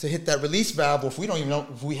learned to hit that release valve, or if we don't even know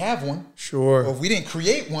if we have one, sure, or if we didn't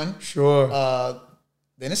create one, sure,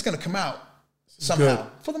 then it's going to come out somehow, good.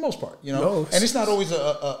 For the most part, No, and it's not always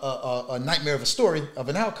a nightmare of a story of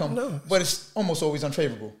an outcome, but it's almost always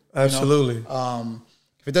unfavorable. Absolutely.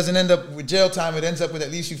 If it doesn't end up with jail time, it ends up with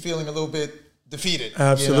at least you feeling a little bit defeated.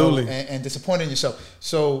 Absolutely. And disappointed in yourself.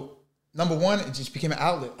 So number one, it just became an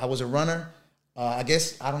outlet. I was a runner. I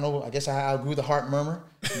guess I outgrew the heart murmur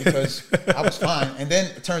because I was fine. And then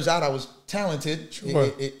it turns out I was talented. Sure.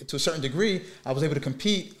 To a certain degree. I was able to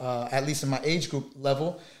compete, at least in my age group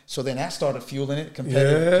level. So then that started fueling it,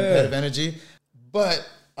 competitive energy. But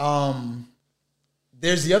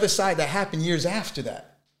there's the other side that happened years after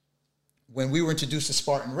that. When we were introduced to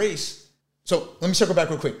Spartan Race. So let me circle back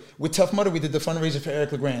real quick. With Tough Mudder, we did the fundraiser for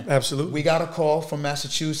Eric LeGrand. Absolutely. We got a call from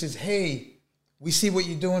Massachusetts. Hey, we see what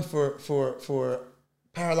you're doing for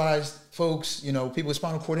paralyzed folks, people with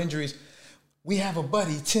spinal cord injuries. We have a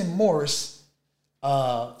buddy, Tim Morris,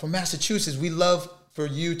 from Massachusetts. We love for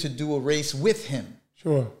you to do a race with him.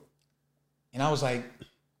 Sure. And I was like,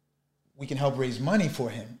 we can help raise money for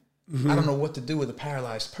him. Mm-hmm. I don't know what to do with a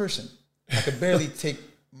paralyzed person. I could barely take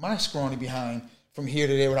my scrawny behind from here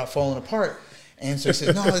to there without falling apart. And so he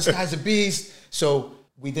said, no, this guy's a beast. So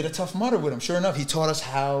we did a Tough Mudder with him. Sure enough, he taught us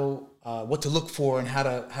what to look for and how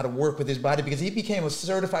to work with his body, because he became a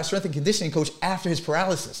certified strength and conditioning coach after his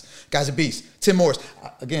paralysis. Guy's a beast. Tim Morris.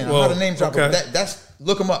 Again, I'm not a name dropper. Okay. That's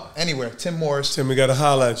look him up anywhere. Tim Morris. Tim, we got to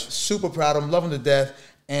holler at you. Super proud of him. Love him to death.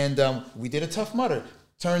 And we did a Tough Mudder.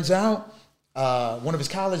 Turns out one of his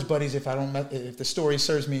college buddies, if the story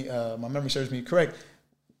serves me, my memory serves me correct,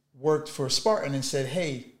 worked for Spartan and said,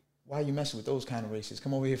 hey, why are you messing with those kind of races?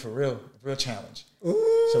 Come over here for real challenge.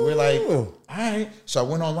 Ooh. So we're like, all right. So I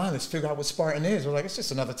went online, let's figure out what Spartan is. We're like, it's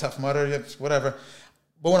just another Tough Mudder, whatever.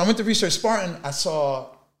 But when I went to research Spartan, I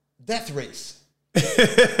saw Death Race.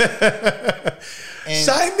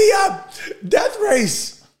 Sign me up, Death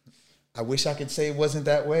Race. I wish I could say it wasn't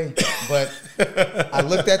that way, but I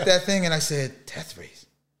looked at that thing and I said, Death Race.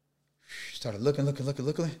 Started looking. I was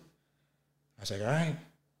like, all right.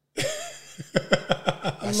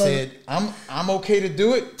 I said, I'm okay to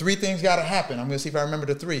do it. 3 things got to happen. I'm going to see if I remember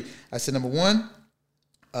the 3. I said, number 1,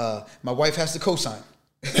 my wife has to co-sign.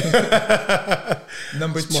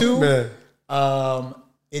 Number 2,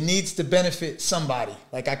 it needs to benefit somebody.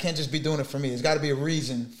 Like, I can't just be doing it for me. There's got to be a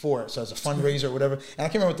reason for it. So it's a fundraiser or whatever. And I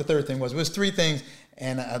can't remember what the third thing was. It was 3 things,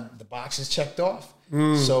 and the boxes checked off.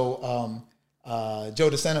 So Joe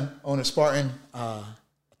DeSena, owner of Spartan, I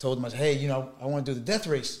told him, I said, hey, I want to do the death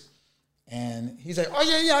race. And he's like, oh,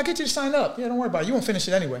 yeah, I'll get you to sign up. Yeah, don't worry about it. You won't finish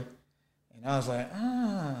it anyway. And I was like,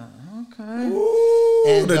 okay. Ooh,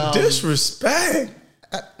 and the disrespect.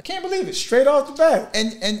 I can't believe it. Straight off the bat.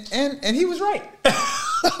 And he was right.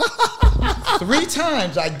 3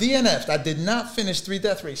 times I DNF'd. I did not finish 3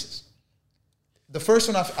 death races. The first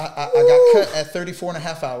one, I got cut at 34 and a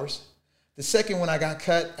half hours. The second one, I got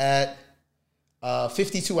cut at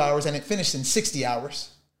 52 hours, and it finished in 60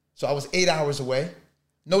 hours. So I was 8 hours away.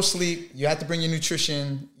 No sleep. You had to bring your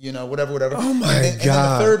nutrition, whatever. Oh, my God. And then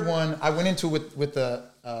the third one, I went into with the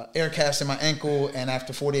air cast in my ankle, and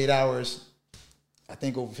after 48 hours, I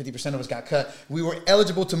think over 50% of us got cut. We were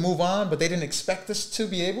eligible to move on, but they didn't expect us to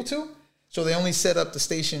be able to. So they only set up the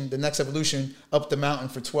station, the next evolution, up the mountain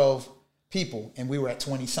for 12 people, and we were at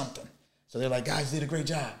 20-something. So they're like, guys, did a great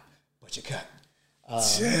job, but you cut.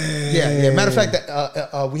 Yeah. Matter of fact,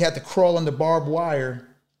 that we had to crawl under barbed wire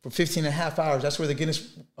for 15 and a half hours. That's where the Guinness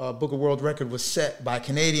Book of World Record was set by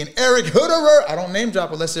Canadian Eric Hooderer. I don't name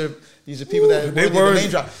drop unless these are people that they worthy of the name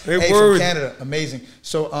drop. From Canada. Amazing.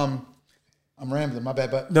 So I'm rambling, my bad.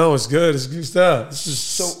 But no, it's good. It's good stuff. This is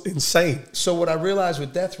so insane. So what I realized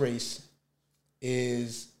with Death Race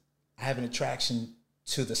is I have an attraction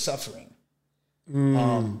to the suffering.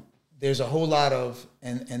 There's a whole lot of,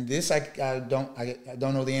 and this I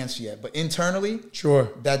don't know the answer yet, but internally, sure,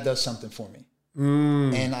 that does something for me.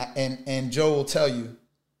 And Joe will tell you,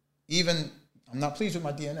 even I'm not pleased with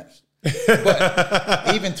my DNFs,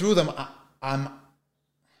 but even through them, I'm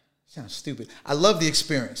sounds stupid. I love the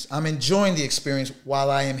experience. I'm enjoying the experience while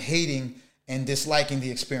I am hating and disliking the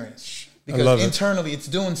experience, because internally it's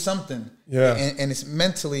doing something. Yeah, and it's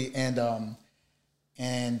mentally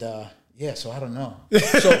yeah. So I don't know.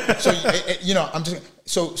 So I'm just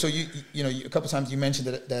so you a couple times you mentioned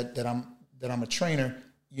that I'm a trainer.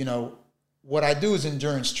 What I do is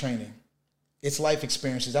endurance training. It's life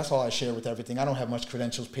experiences. That's all I share with everything. I don't have much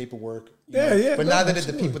credentials, paperwork. But neither did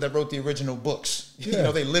the people that wrote the original books. Yeah.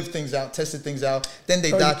 They lived things out, tested things out. Then they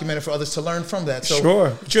documented for others to learn from that. So,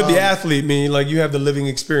 sure. But you're the athlete, meaning like you have the living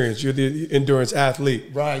experience. You're the endurance athlete.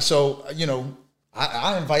 Right. So,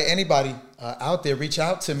 I invite anybody out there, reach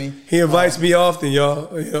out to me. He invites me often, y'all.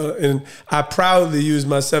 And I proudly use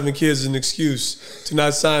my 7 kids as an excuse to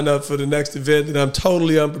not sign up for the next event that I'm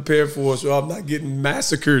totally unprepared for, so I'm not getting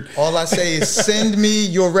massacred. All I say is send me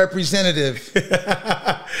your representative,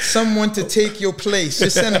 someone to take your place.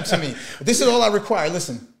 Just send them to me. This is all I require.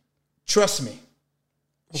 Listen, trust me.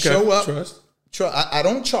 Okay. Show up. Trust. I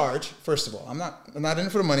don't charge. First of all, I'm not in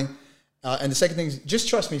it for the money. And the second thing is just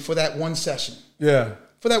trust me for that one session. Yeah.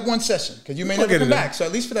 For that one session, because you may never come back. So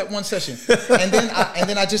at least for that one session, and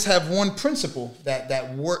then I just have one principle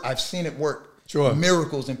that work. I've seen it work. Sure.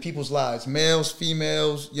 Miracles in people's lives, males,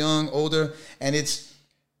 females, young, older, and it's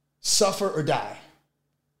suffer or die.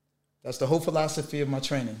 That's the whole philosophy of my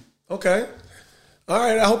training. Okay. All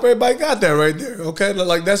right. I hope everybody got that right there. Okay.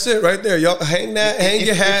 Like that's it right there. Y'all hang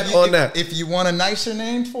your hat on that. If you want a nicer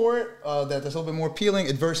name for it, that's a little bit more appealing,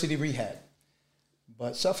 adversity rehab.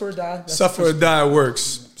 But suffer or die. Suffer or die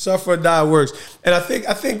works. Suffer or die works. And I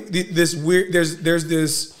think this weird. There's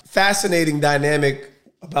this fascinating dynamic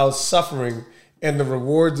about suffering and the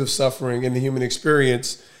rewards of suffering in the human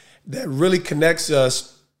experience that really connects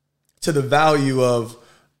us to the value of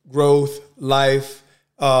growth, life.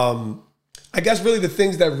 I guess really the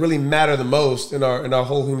things that really matter the most in our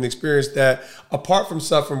whole human experience. That apart from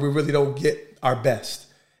suffering, we really don't get our best.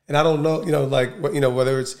 And I don't know,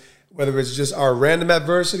 whether it's just our random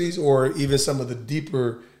adversities or even some of the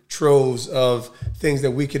deeper troves of things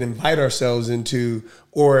that we can invite ourselves into,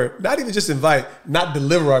 or not even just invite, not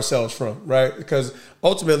deliver ourselves from, right? Because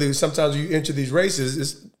ultimately, sometimes you enter these races,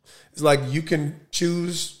 it's like you can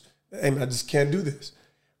choose, hey, I just can't do this.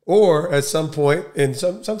 Or at some point, and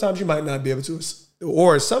sometimes you might not be able to,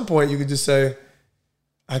 or at some point you could just say,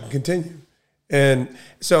 I can continue. And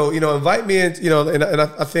so, invite me in, and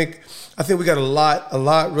I think we got a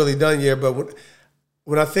lot really done here. But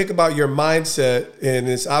when I think about your mindset, and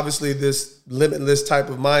it's obviously this limitless type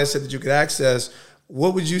of mindset that you could access,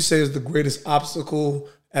 what would you say is the greatest obstacle,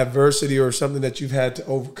 adversity, or something that you've had to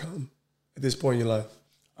overcome at this point in your life?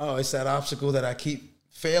 Oh, it's that obstacle that I keep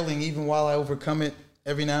failing even while I overcome it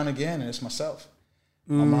every now and again, and it's myself.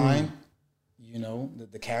 My mind,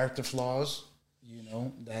 the character flaws,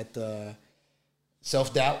 that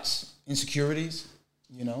self-doubts, insecurities,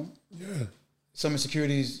 Yeah. Some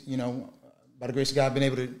insecurities, by the grace of God, I've been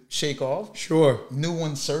able to shake off. Sure. New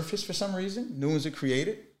ones surface for some reason. New ones are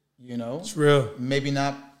created, you know. It's real. Maybe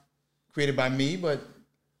not created by me, but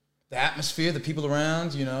the atmosphere, the people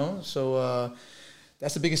around, you know. So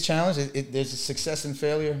that's the biggest challenge. There's a success and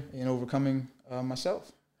failure in overcoming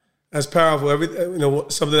myself. That's powerful.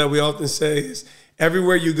 Something that we often say is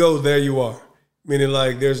everywhere you go, there you are. Meaning,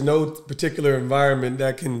 like, there's no particular environment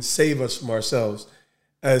that can save us from ourselves.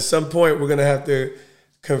 At some point, we're going to have to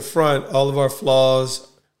confront all of our flaws,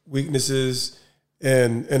 weaknesses,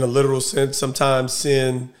 and in a literal sense, sometimes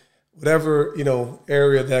sin, whatever,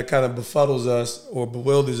 area that kind of befuddles us or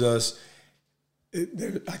bewilders us.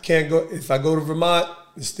 I can't go. If I go to Vermont,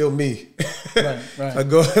 it's still me. Right. I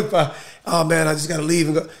just got to leave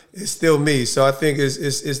and go. It's still me. So I think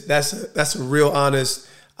that's a real honest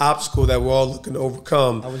obstacle that we're all looking to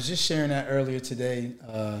overcome. I was just sharing that earlier today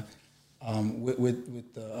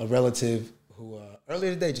with a relative who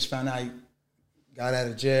earlier today just found out he got out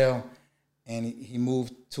of jail and he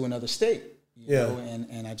moved to another state. You know,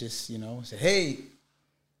 and I just said, hey,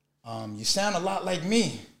 you sound a lot like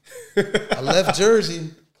me. I left Jersey,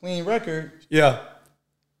 clean record. Yeah.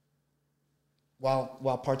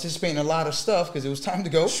 While participating in a lot of stuff because it was time to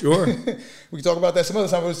go. Sure. We can talk about that some other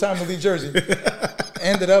time, but it was time to leave Jersey.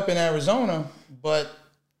 Ended up in Arizona, but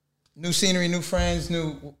new scenery, new friends,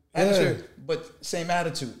 new atmosphere, but same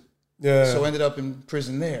attitude. Yeah. So ended up in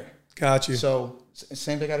prison there. Got you. So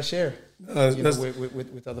same thing I got to share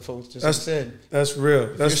with other folks. Just like I said. That's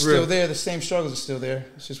real. That's You're real. still there. The same struggles are still there.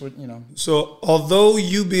 It's just what, So although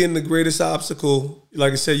you being the greatest obstacle,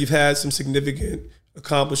 like I said, you've had some significant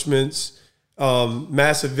accomplishments,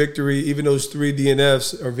 massive victory. Even those 3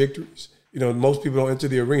 DNFs are victories. Most people don't enter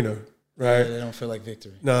the arena, right? Yeah, they don't feel like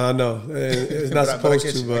victory. No, I know. It's not supposed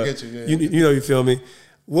to, but I get you. Yeah. You feel me?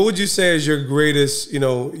 What would you say is your greatest,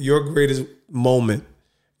 your greatest moment,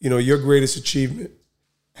 your greatest achievement?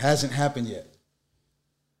 Hasn't happened yet.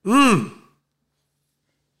 All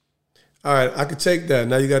right, I could take that.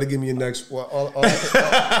 Now you got to give me your next one. Well,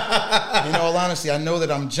 in all honesty, I know that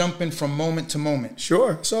I'm jumping from moment to moment.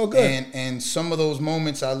 Sure, it's all good. And some of those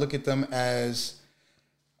moments, I look at them as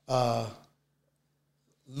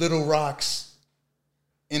little rocks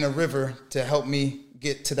in a river to help me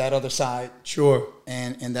get to that other side. Sure.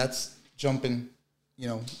 And that's jumping,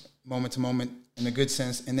 moment to moment in a good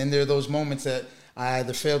sense. And then there are those moments that I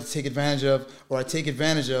either fail to take advantage of or I take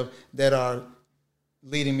advantage of that are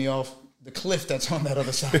leading me off the cliff that's on that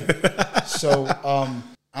other side. So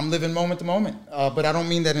I'm living moment to moment. But I don't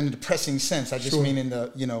mean that in a depressing sense. I just mean in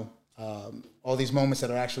the, all these moments that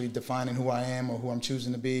are actually defining who I am or who I'm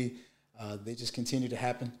choosing to be. They just continue to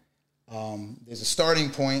happen. There's a starting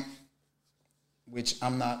point, which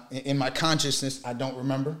I'm not, in my consciousness, I don't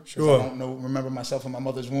remember. Sure. I don't remember myself in my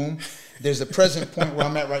mother's womb. There's a present point where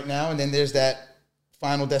I'm at right now, and then there's that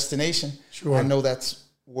final destination. Sure. I know that's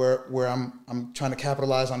where I'm trying to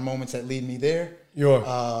capitalize on moments that lead me there.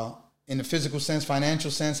 In the physical sense,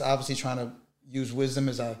 financial sense, obviously trying to use wisdom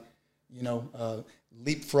as I,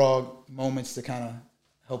 leapfrog moments to kind of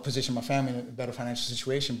help position my family in a better financial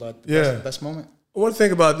situation. But the best moment. I want to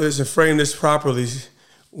think about this and frame this properly.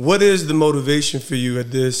 What is the motivation for you at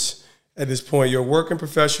this point? You're a working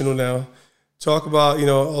professional now. Talk about,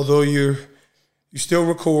 although you still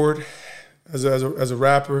record as a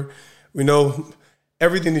rapper, we know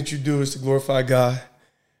everything that you do is to glorify God.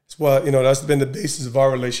 It's what, that's been the basis of our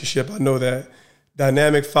relationship. I know that.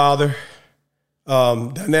 Dynamic father,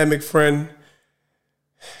 dynamic friend,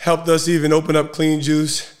 helped us even open up Clean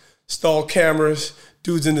Juice, install cameras,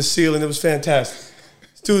 dudes in the ceiling. It was fantastic.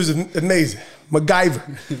 This dude is amazing.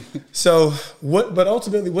 MacGyver. So but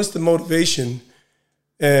ultimately, what's the motivation?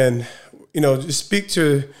 And, just speak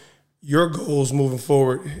to your goals moving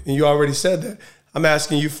forward. And you already said that. I'm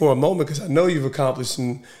asking you for a moment because I know you've accomplished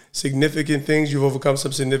some significant things. You've overcome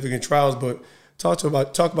some significant trials, but talk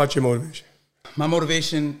about your motivation. My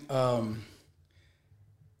motivation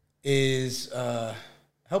is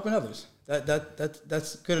helping others.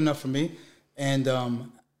 That's good enough for me. And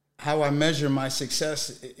how I measure my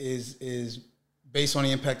success is based on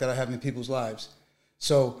the impact that I have in people's lives.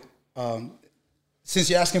 So since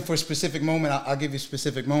you're asking for a specific moment, I'll give you a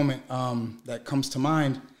specific moment that comes to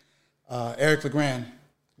mind. Eric LeGrand,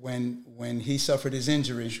 when he suffered his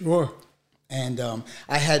injury. Sure. And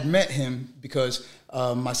I had met him because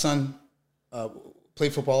my son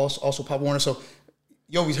played football, also Pop Warner. So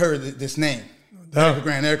you always heard this name, Eric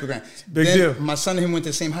LeGrand. Big deal. My son and him went to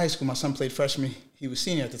the same high school. My son played freshman. He was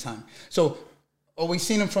senior at the time. So always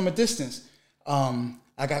seen him from a distance.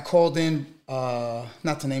 I got called in,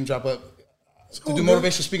 not to name drop, but to do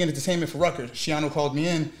motivational speaking entertainment for Rutgers. Shiano called me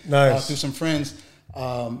in through some friends.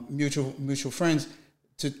 mutual friends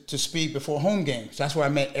to speak before home games. That's where I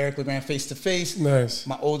met Eric LeGrand face to face. Nice.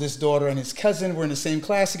 My oldest daughter and his cousin were in the same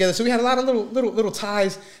class together, so we had a lot of little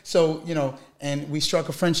ties. So and we struck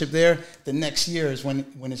a friendship there. The next year is when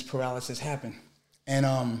his paralysis happened, and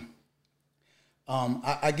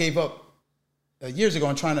I gave up years ago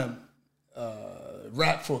on trying to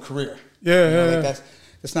rap for a career.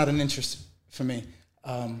 That's not an interest for me.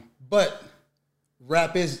 But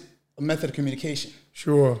rap is a method of communication.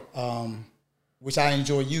 Sure. Which I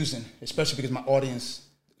enjoy using, especially because my audience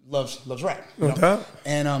loves rap. No doubt.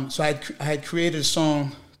 And so I had created a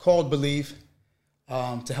song called "Believe"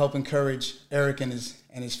 to help encourage Eric and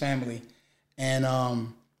his family, and I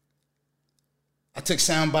took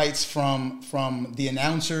sound bites from the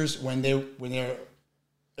announcers when they're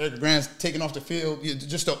Eric Grant's taking off the field,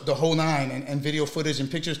 just the whole nine, and video footage and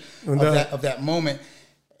pictures of that moment,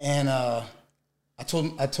 and I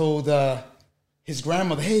told his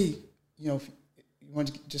grandmother, hey, you want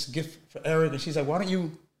to just a gift for Eric? And she's like, why don't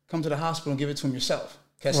you come to the hospital and give it to him yourself?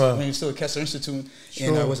 When he was still at Kessler Institute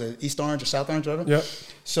in, was it East Orange or South Orange, whatever? Yep.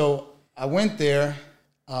 So I went there.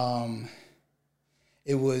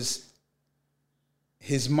 It was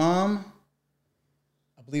his mom.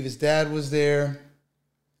 I believe his dad was there.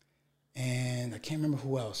 And I can't remember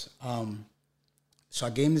who else. So I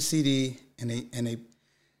gave him the CD, and they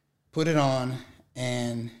put it on,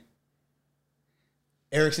 and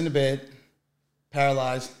Eric's in the bed,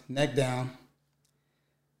 paralyzed, neck down.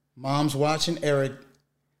 Mom's watching Eric,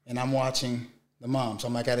 and I'm watching the mom. So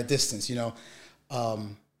I'm like at a distance, no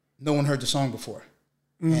one heard the song before.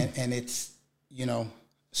 And it's,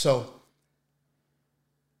 so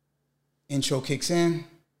intro kicks in,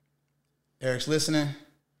 Eric's listening,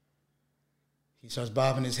 he starts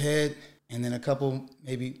bobbing his head, and then a couple,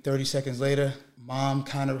 maybe 30 seconds later, mom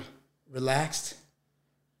kind of relaxed,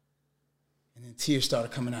 and then tears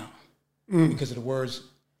started coming out. Because of the words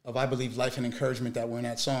of, I believe, life and encouragement that were in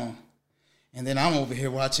that song. And then I'm over here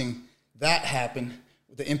watching that happen,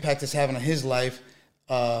 the impact it's having on his life.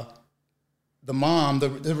 The mom,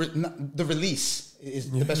 the release is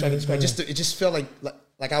the best way to describe it. It just felt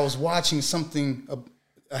like I was watching something,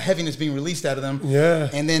 a heaviness being released out of them. Yeah.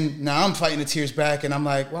 And then now I'm fighting the tears back, and I'm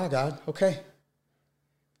like, wow, God, okay.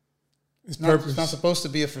 It's not supposed to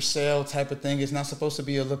be a for sale type of thing. It's not supposed to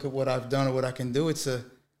be a look at what I've done or what I can do. It's a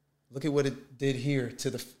look at what it did here to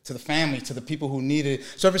the family, to the people who need it.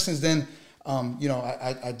 So ever since then,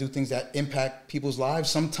 I do things that impact people's lives.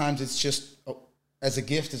 Sometimes it's just as a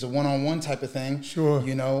gift, as a one-on-one type of thing. Sure.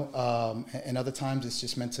 And other times it's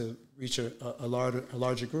just meant to reach a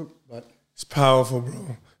larger group. But it's powerful,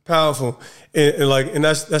 bro. Powerful, and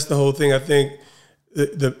that's the whole thing. I think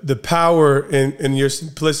the power in your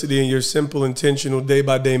simplicity and your simple, intentional,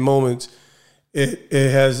 day-by-day moments. It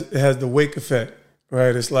has the wake effect.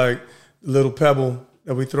 Right, it's like the little pebble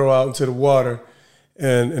that we throw out into the water,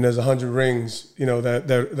 and there's 100 rings,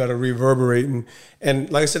 that are reverberating. And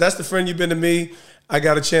like I said, that's the friend you've been to me. I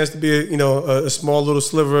got a chance to be, a small little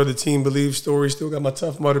sliver of the Team Believe story. Still got my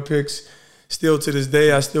Tough Mudder picks. Still to this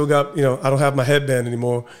day, I still got, I don't have my headband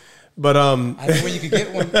anymore. But I know where you could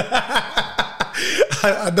get one.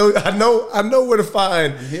 I know where to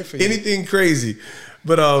find anything crazy.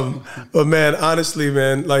 But man, honestly,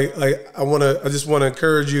 man, I just want to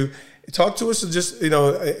encourage you. Talk to us, just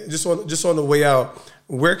on the way out.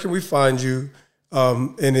 Where can we find you?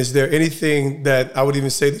 And is there anything that I would even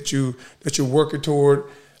say that you're working toward?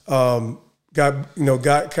 Got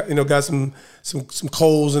some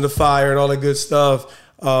coals in the fire and all that good stuff,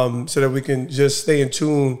 so that we can just stay in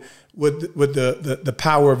tune with the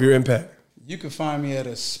power of your impact. You can find me at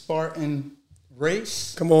a Spartan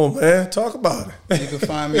race. Come on, man. Talk about it. You can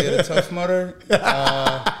find me at a Tough Mudder.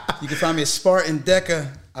 You can find me at Spartan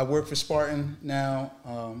Deca. I work for Spartan now.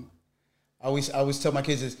 I always tell my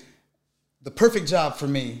kids the perfect job for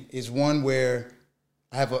me is one where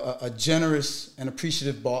I have a generous and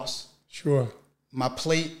appreciative boss. Sure. My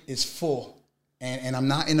plate is full, and I'm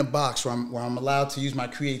not in a box where I'm allowed to use my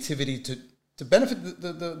creativity to benefit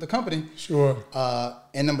the company. Sure.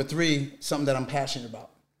 And number three, something that I'm passionate about.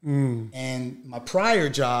 And my prior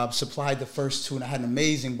job supplied the first two, and I had an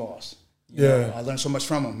amazing boss. I learned so much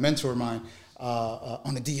from him, mentor of mine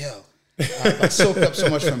on the DL. I soaked up so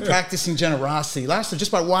much from him, practicing generosity. Last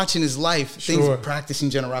just by watching his life, things practicing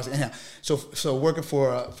generosity. Anyhow, so working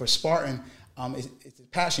for Spartan, it's a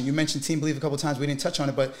passion. You mentioned Team Believe a couple of times. We didn't touch on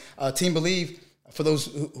it, but Team Believe, for those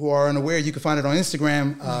who are unaware, you can find it on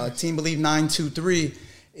Instagram. Team Believe 923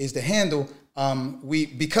 is the handle.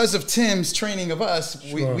 Because of Tim's training of us,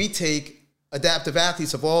 we take adaptive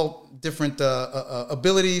athletes of all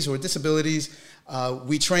abilities or disabilities.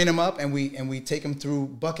 We train them up and we take them through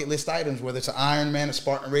bucket list items, whether it's an Ironman, a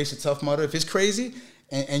Spartan race, a Tough Mudder. If it's crazy,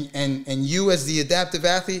 and you as the adaptive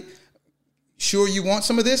athlete, sure you want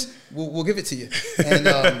some of this, we'll give it to you. And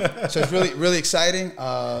so it's really exciting.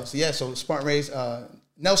 So Spartan race.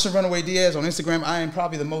 Nelson Runaway Diaz on Instagram. I am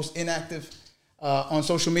probably the most inactive on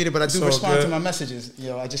social media, but I do respond to my messages. You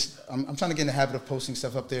know, I'm trying to get in the habit of posting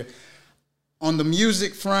stuff up there. On the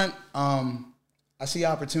music front, I see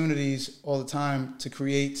opportunities all the time to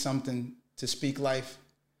create something to speak life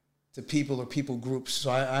to people or people groups.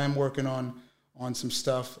 So I am working on some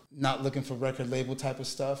stuff, not looking for record label type of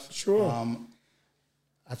stuff. Sure.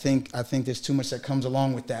 I think there's too much that comes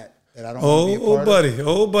along with that I don't want to be a part of.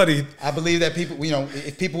 Oh, buddy. I believe that people,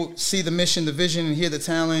 if people see the mission, the vision, and hear the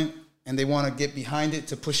talent, and they want to get behind it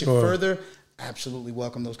to push it further, I absolutely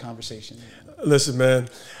welcome those conversations. Listen, man,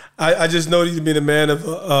 I just know you to be a man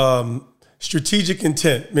of strategic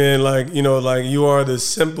intent, man. Like you are the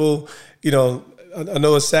simple, I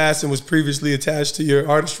know Assassin was previously attached to your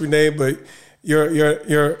artistry name, but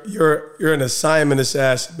you're an assignment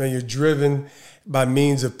assassin, man. You're driven by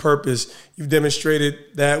means of purpose. You've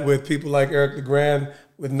demonstrated that with people like Eric LeGrand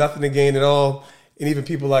with nothing to gain at all, and even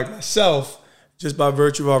people like myself, just by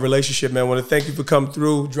virtue of our relationship, man. I want to thank you for coming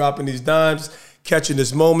through, dropping these dimes, catching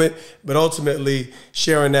this moment, but ultimately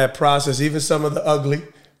sharing that process, even some of the ugly,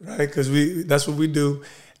 right? Because that's what we do,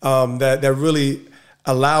 that really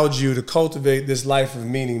allowed you to cultivate this life of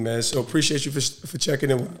meaning, man. So appreciate you for checking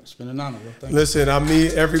in with me. It's been an honor, bro. Thank Listen, I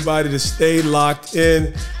need everybody to stay locked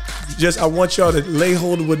in. I want y'all to lay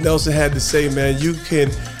hold of what Nelson had to say, man. You can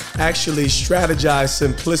actually strategize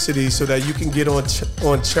simplicity so that you can get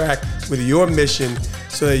on track with your mission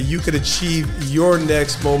so that you can achieve your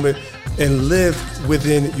next moment and live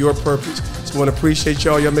within your purpose. So I want to appreciate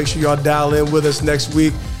y'all. Y'all make sure y'all dial in with us next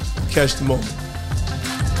week. Catch the moment.